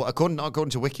 Well, according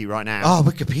to Wiki right now. Oh,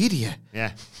 Wikipedia.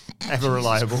 Yeah. Ever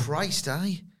reliable. Christ,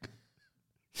 Then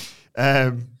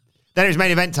it was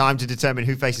main event time to determine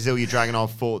who faces Ilya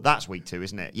Dragunov for... That's week 2,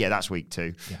 isn't it? Yeah, that's week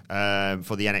 2. Yeah.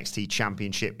 For the NXT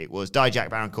Championship, it was Dijak,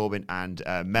 Baron Corbin, and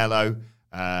Mello,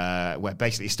 where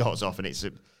basically it starts off and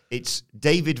it's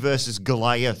David versus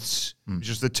Goliaths.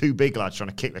 Just the 2 big lads trying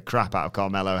to kick the crap out of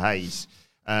Carmelo Hayes.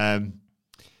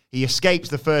 He escapes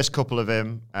the first couple of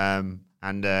him, and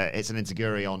it's an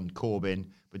enziguri on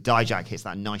Corbin, but Dijak hits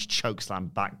that nice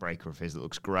chokeslam backbreaker of his that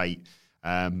looks great.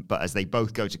 But as they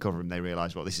both go to cover him, they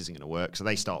realise, well, this isn't going to work, so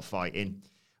they start fighting.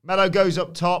 Mello goes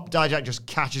up top. Dijak just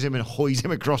catches him and hoys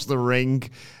him across the ring.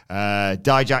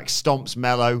 Dijak stomps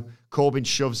Mello. Corbin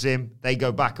shoves him. They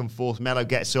go back and forth. Mello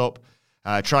gets up.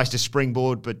 Tries to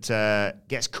springboard, but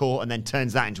gets caught and then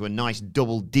turns that into a nice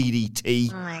double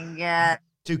DDT. Oh, my God.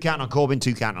 2 count on Corbin,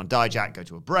 2 count on Dijak. Go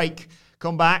to a break.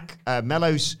 Come back.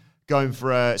 Mello's going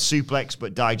for a suplex,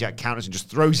 but Dijak counters and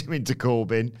just throws him into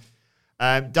Corbin.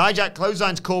 Dijak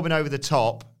clotheslines Corbin over the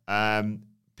top.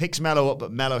 Picks Mello up,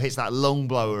 but Mello hits that lung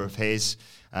blower of his.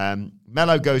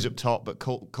 Mello goes up top, but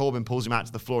Corbin pulls him out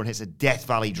to the floor and hits a Death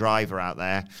Valley driver out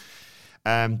there.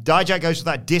 Dijak goes for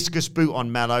that discus boot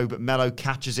on Mello, but Mello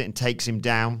catches it and takes him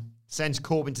down. sends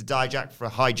Corbin to Dijak for a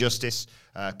high justice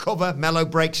cover. Mello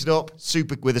breaks it up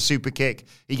with a super kick.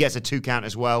 He gets a 2 count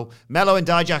as well. Mello and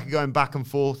Dijak are going back and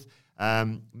forth.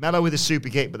 Mello with a super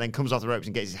kick, but then comes off the ropes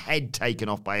and gets his head taken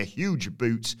off by a huge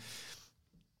boot.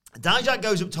 Dijak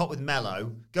goes up top with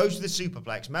Mello, goes to the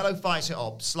superplex. Mello fights it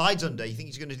up, slides under. You think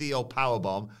he's going to do the old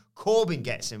powerbomb. Corbin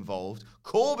gets involved.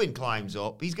 Corbin climbs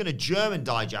up. He's going to German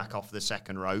Dijak off the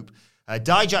second rope.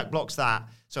 Dijak blocks that.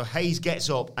 So Hayes gets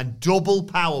up and double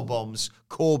powerbombs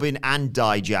Corbin and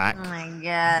Dijak. Oh my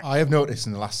God. I have noticed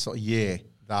in the last sort of year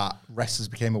that wrestlers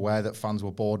became aware that fans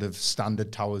were bored of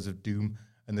standard Towers of Doom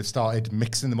and they've started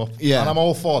mixing them up. Yeah. And I'm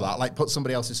all for that. Like, put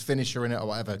somebody else's finisher in it or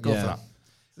whatever. Go for that.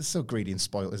 It's so greedy and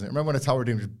spoiled, isn't it? Remember when a Tower of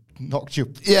Doom just knocked your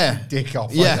dick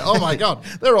off? Yeah. Like, oh my God.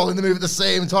 They're all in the move at the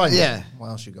same time. Yeah. What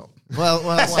else you got? Well,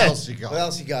 what else you got? What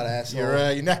else you got,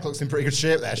 asshole? Your neck looks in pretty good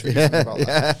shape there. Should we do something about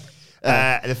that?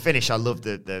 The finish, I love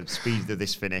the speed of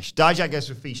this finish. Dijak goes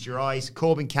for Feast Your Eyes.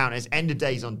 Corbin counters, end of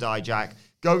days on Dijak,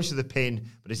 goes to the pin,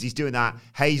 but as he's doing that,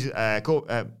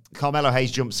 Carmelo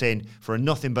Hayes jumps in for a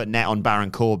nothing but net on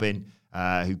Baron Corbin,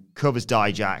 who covers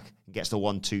Dijak and gets the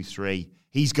 1, 2, 3.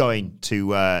 He's going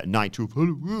to Night 2.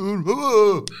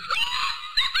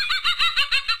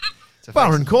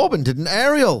 Baron Corbin did an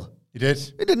aerial. You did?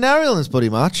 He did an aerial in this bloody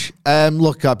match.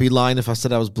 Look, I'd be lying if I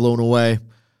said I was blown away.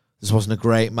 This wasn't a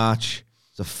great match.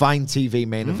 It's a fine TV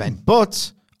main event.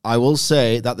 But I will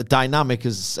say that the dynamic,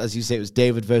 as you say, it was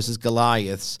David versus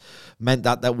Goliaths, meant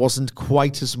that there wasn't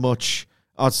quite as much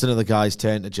odds than other guys'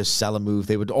 turn to just sell a move.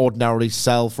 They would ordinarily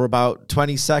sell for about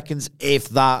 20 seconds, if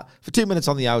that, for 2 minutes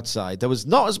on the outside. There was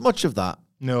not as much of that.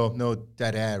 No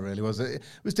dead air, really, was it? It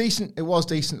was decent. It was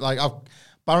decent. Like,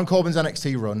 Baron Corbin's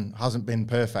NXT run hasn't been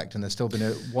perfect, and there's still been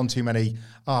one too many.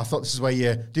 I thought this is where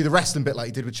you do the wrestling bit like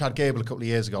you did with Chad Gable a couple of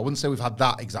years ago. I wouldn't say we've had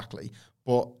that exactly,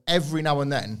 but every now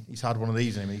and then he's had one of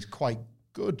these in him, and he's quite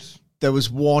good. There was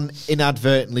one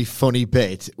inadvertently funny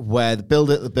bit where they build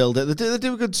it. They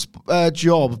do a good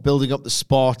job of building up the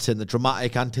spot and the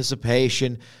dramatic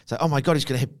anticipation. It's like, oh my God, he's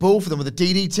going to hit both of them with a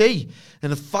DDT.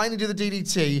 And they finally do the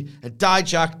DDT, and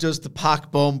Dijak does the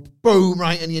pack bump, boom,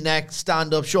 right in your neck,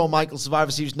 stand up, Shawn Michaels, Survivor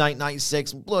Series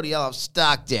 1996, and bloody hell, I've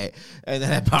stacked it. And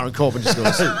then Baron Corbin just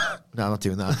goes, no, I'm not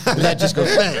doing that. And then just goes,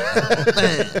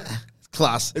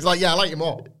 class. It's like, yeah, I like you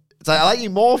more. It's like, I like you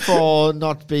more for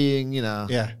not being,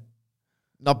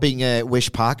 not being a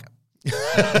wish pack.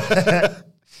 Dijak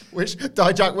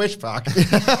wish pack.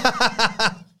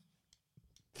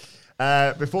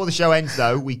 Before the show ends,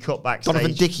 though, we cut backstage.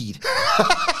 Donovan Dickied.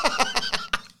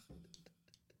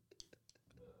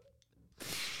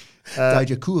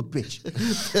 Dijak cool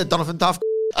bitch. Donovan Duff.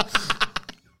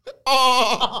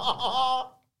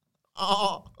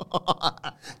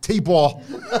 T-Ball.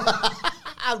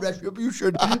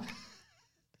 Retribution.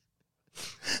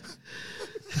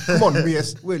 Come on,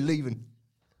 Mias, we're leaving.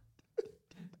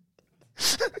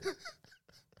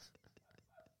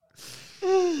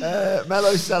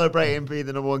 Mello's celebrating being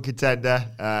the number one contender,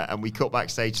 and we cut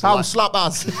backstage. Tom slap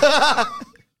ass.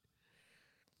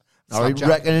 Are we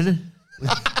reckoning?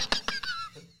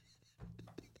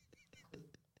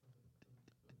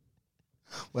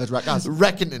 Where's Rackaz?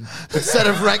 Reckoning. Instead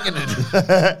of reckoning.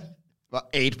 About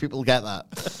 8 people get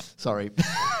that. Sorry.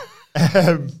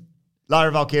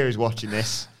 Lyra Valkyria is watching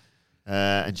this,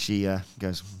 and she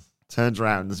turns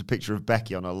around. There's a picture of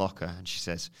Becky on her locker, and she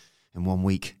says, "In 1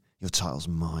 week, your title's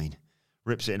mine."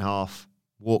 Rips it in half,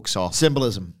 walks off.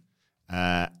 Symbolism.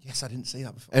 Yes, I didn't see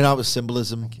that before. And that was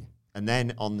symbolism. Thank you. And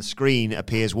then on the screen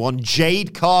appears one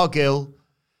Jade Cargill,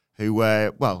 who,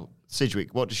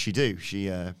 Sidgwick, what does she do?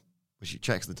 She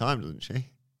checks the time, doesn't she?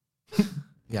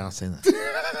 Yeah, I'll say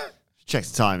that. She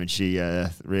checks the time and she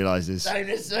realizes. Time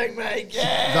to sing, mate. Is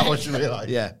that what you realised?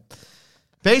 Yeah.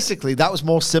 Basically, that was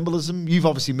more symbolism. You've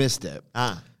obviously missed it.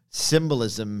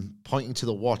 Symbolism pointing to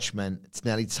the Watchmen. It's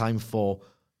nearly time for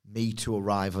me to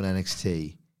arrive on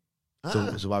NXT.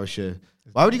 So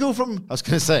why would he go from, I was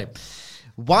going to say,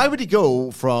 why would he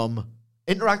go from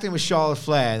interacting with Charlotte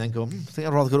Flair and then go, I think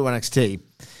I'd rather go to NXT? And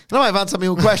I might have answered my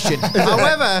own question.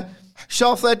 However,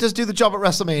 Charlotte Flair does do the job at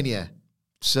WrestleMania.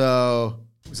 So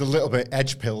it was a little bit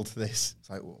edge-pilled, this. It's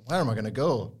like, well, where am I going to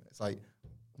go? It's like,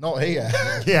 not here.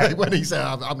 Yeah. When he said,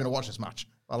 I'm going to watch this match.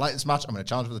 I like this match. I'm going to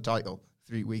challenge for the title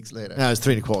 3 weeks later. no, it's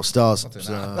 3.25 stars.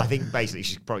 So. I think basically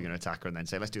she's probably going to attack her and then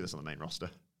say, let's do this on the main roster.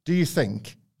 Do you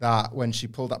think that when she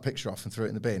pulled that picture off and threw it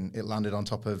in the bin, it landed on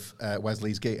top of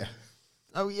Wesley's gear?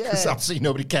 Oh, yeah. Because absolutely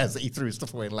nobody cares that he threw his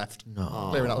stuff away and left. No.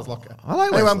 Clearing out his locker. I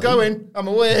like anyway, Wesley. I'm going. I'm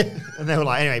away. And they were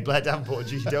like, anyway, Blair Davenport and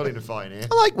Juicy Dillon are fighting here.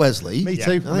 I like Wesley. Me Yeah.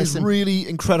 too. I think he's really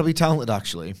incredibly talented,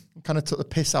 actually. Kind of took the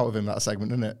piss out of him, that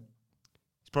segment, didn't it?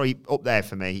 It's probably up there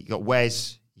for me. You got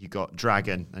Wes, You got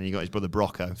Dragon, and you got his brother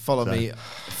Brocco. Follow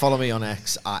me on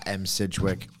X at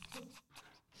 @msidgwick.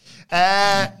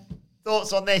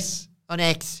 Thoughts on this on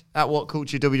X at What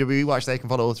Culture WWE? Watch, they can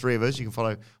follow all three of us. You can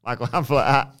follow Michael Hamflet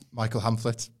at Michael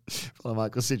Hamflet. Follow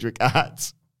Michael Sidgwick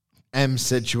at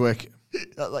Sidgwick.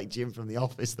 That's like Jim from The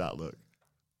Office. That look.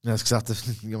 That's because I have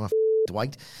to get my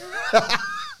Dwight.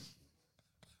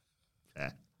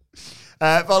 Yeah.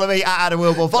 Follow me at Adam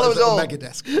Wilborn. Follow us all. Mega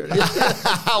desk.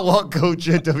 What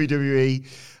Culture WWE.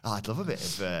 Oh, I'd love a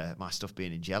bit of my stuff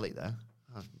being in jelly though.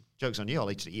 Joke's on you.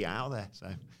 I'll eat it out of there. So.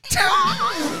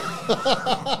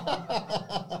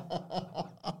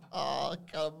 I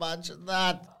can't imagine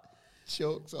that.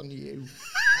 Joke's on you.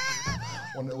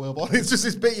 It's just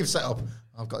this bit you've set up.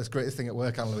 I've got this greatest thing at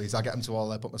work, Anne Louise. I get them to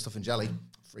all put my stuff in jelly.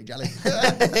 Free jelly.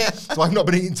 That's why I've not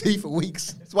been eating tea for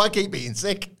weeks. That's why I keep being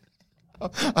sick.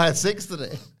 I had 6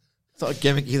 today. It's not a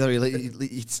gimmick either. He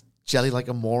eats jelly like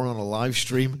a moron on a live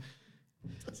stream.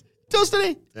 Doesn't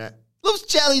he? Yeah. Loves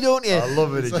jelly, don't you? I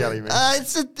love it, a jelly, man.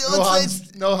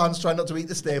 No hands, try not to eat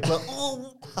the stapler.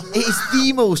 It's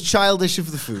the most childish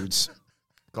of the foods.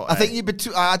 I think you've been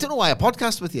too... I don't know why I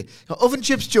podcast with you. Got Oven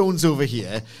Chips Jones over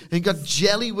here, and you got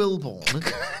Jelly Wilborn.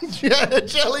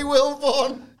 Jelly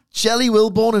Wilborn. Jelly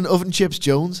Wilborn and Oven Chips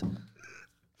Jones.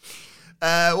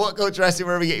 What Culture Wrestling,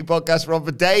 wherever you get your podcasts from,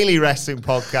 for daily wrestling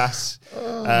podcasts.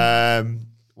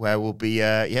 Where we'll be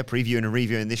previewing and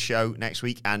reviewing this show next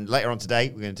week. And later on today,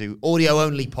 we're going to do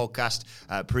audio-only podcast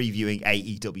previewing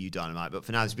AEW Dynamite. But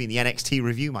for now, this has been the NXT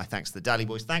review. My thanks to the Dally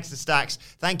Boys. Thanks to Stacks.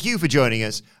 Thank you for joining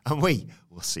us. And we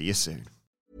will see you soon.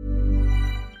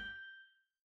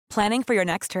 Planning for your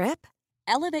next trip?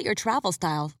 Elevate your travel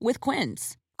style with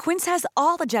Quince. Quince has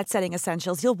all the jet-setting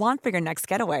essentials you'll want for your next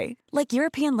getaway, like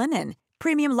European linen,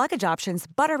 premium luggage options,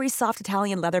 buttery soft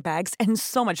Italian leather bags, and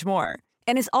so much more.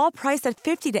 And is all priced at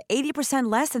 50 to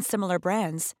 80% less than similar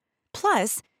brands.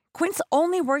 Plus, Quince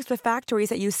only works with factories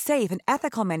that use safe and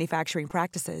ethical manufacturing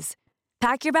practices.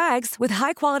 Pack your bags with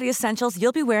high-quality essentials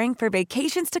you'll be wearing for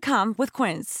vacations to come with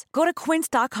Quince. Go to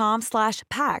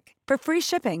quince.com/pack for free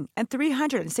shipping and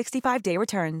 365-day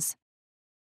returns.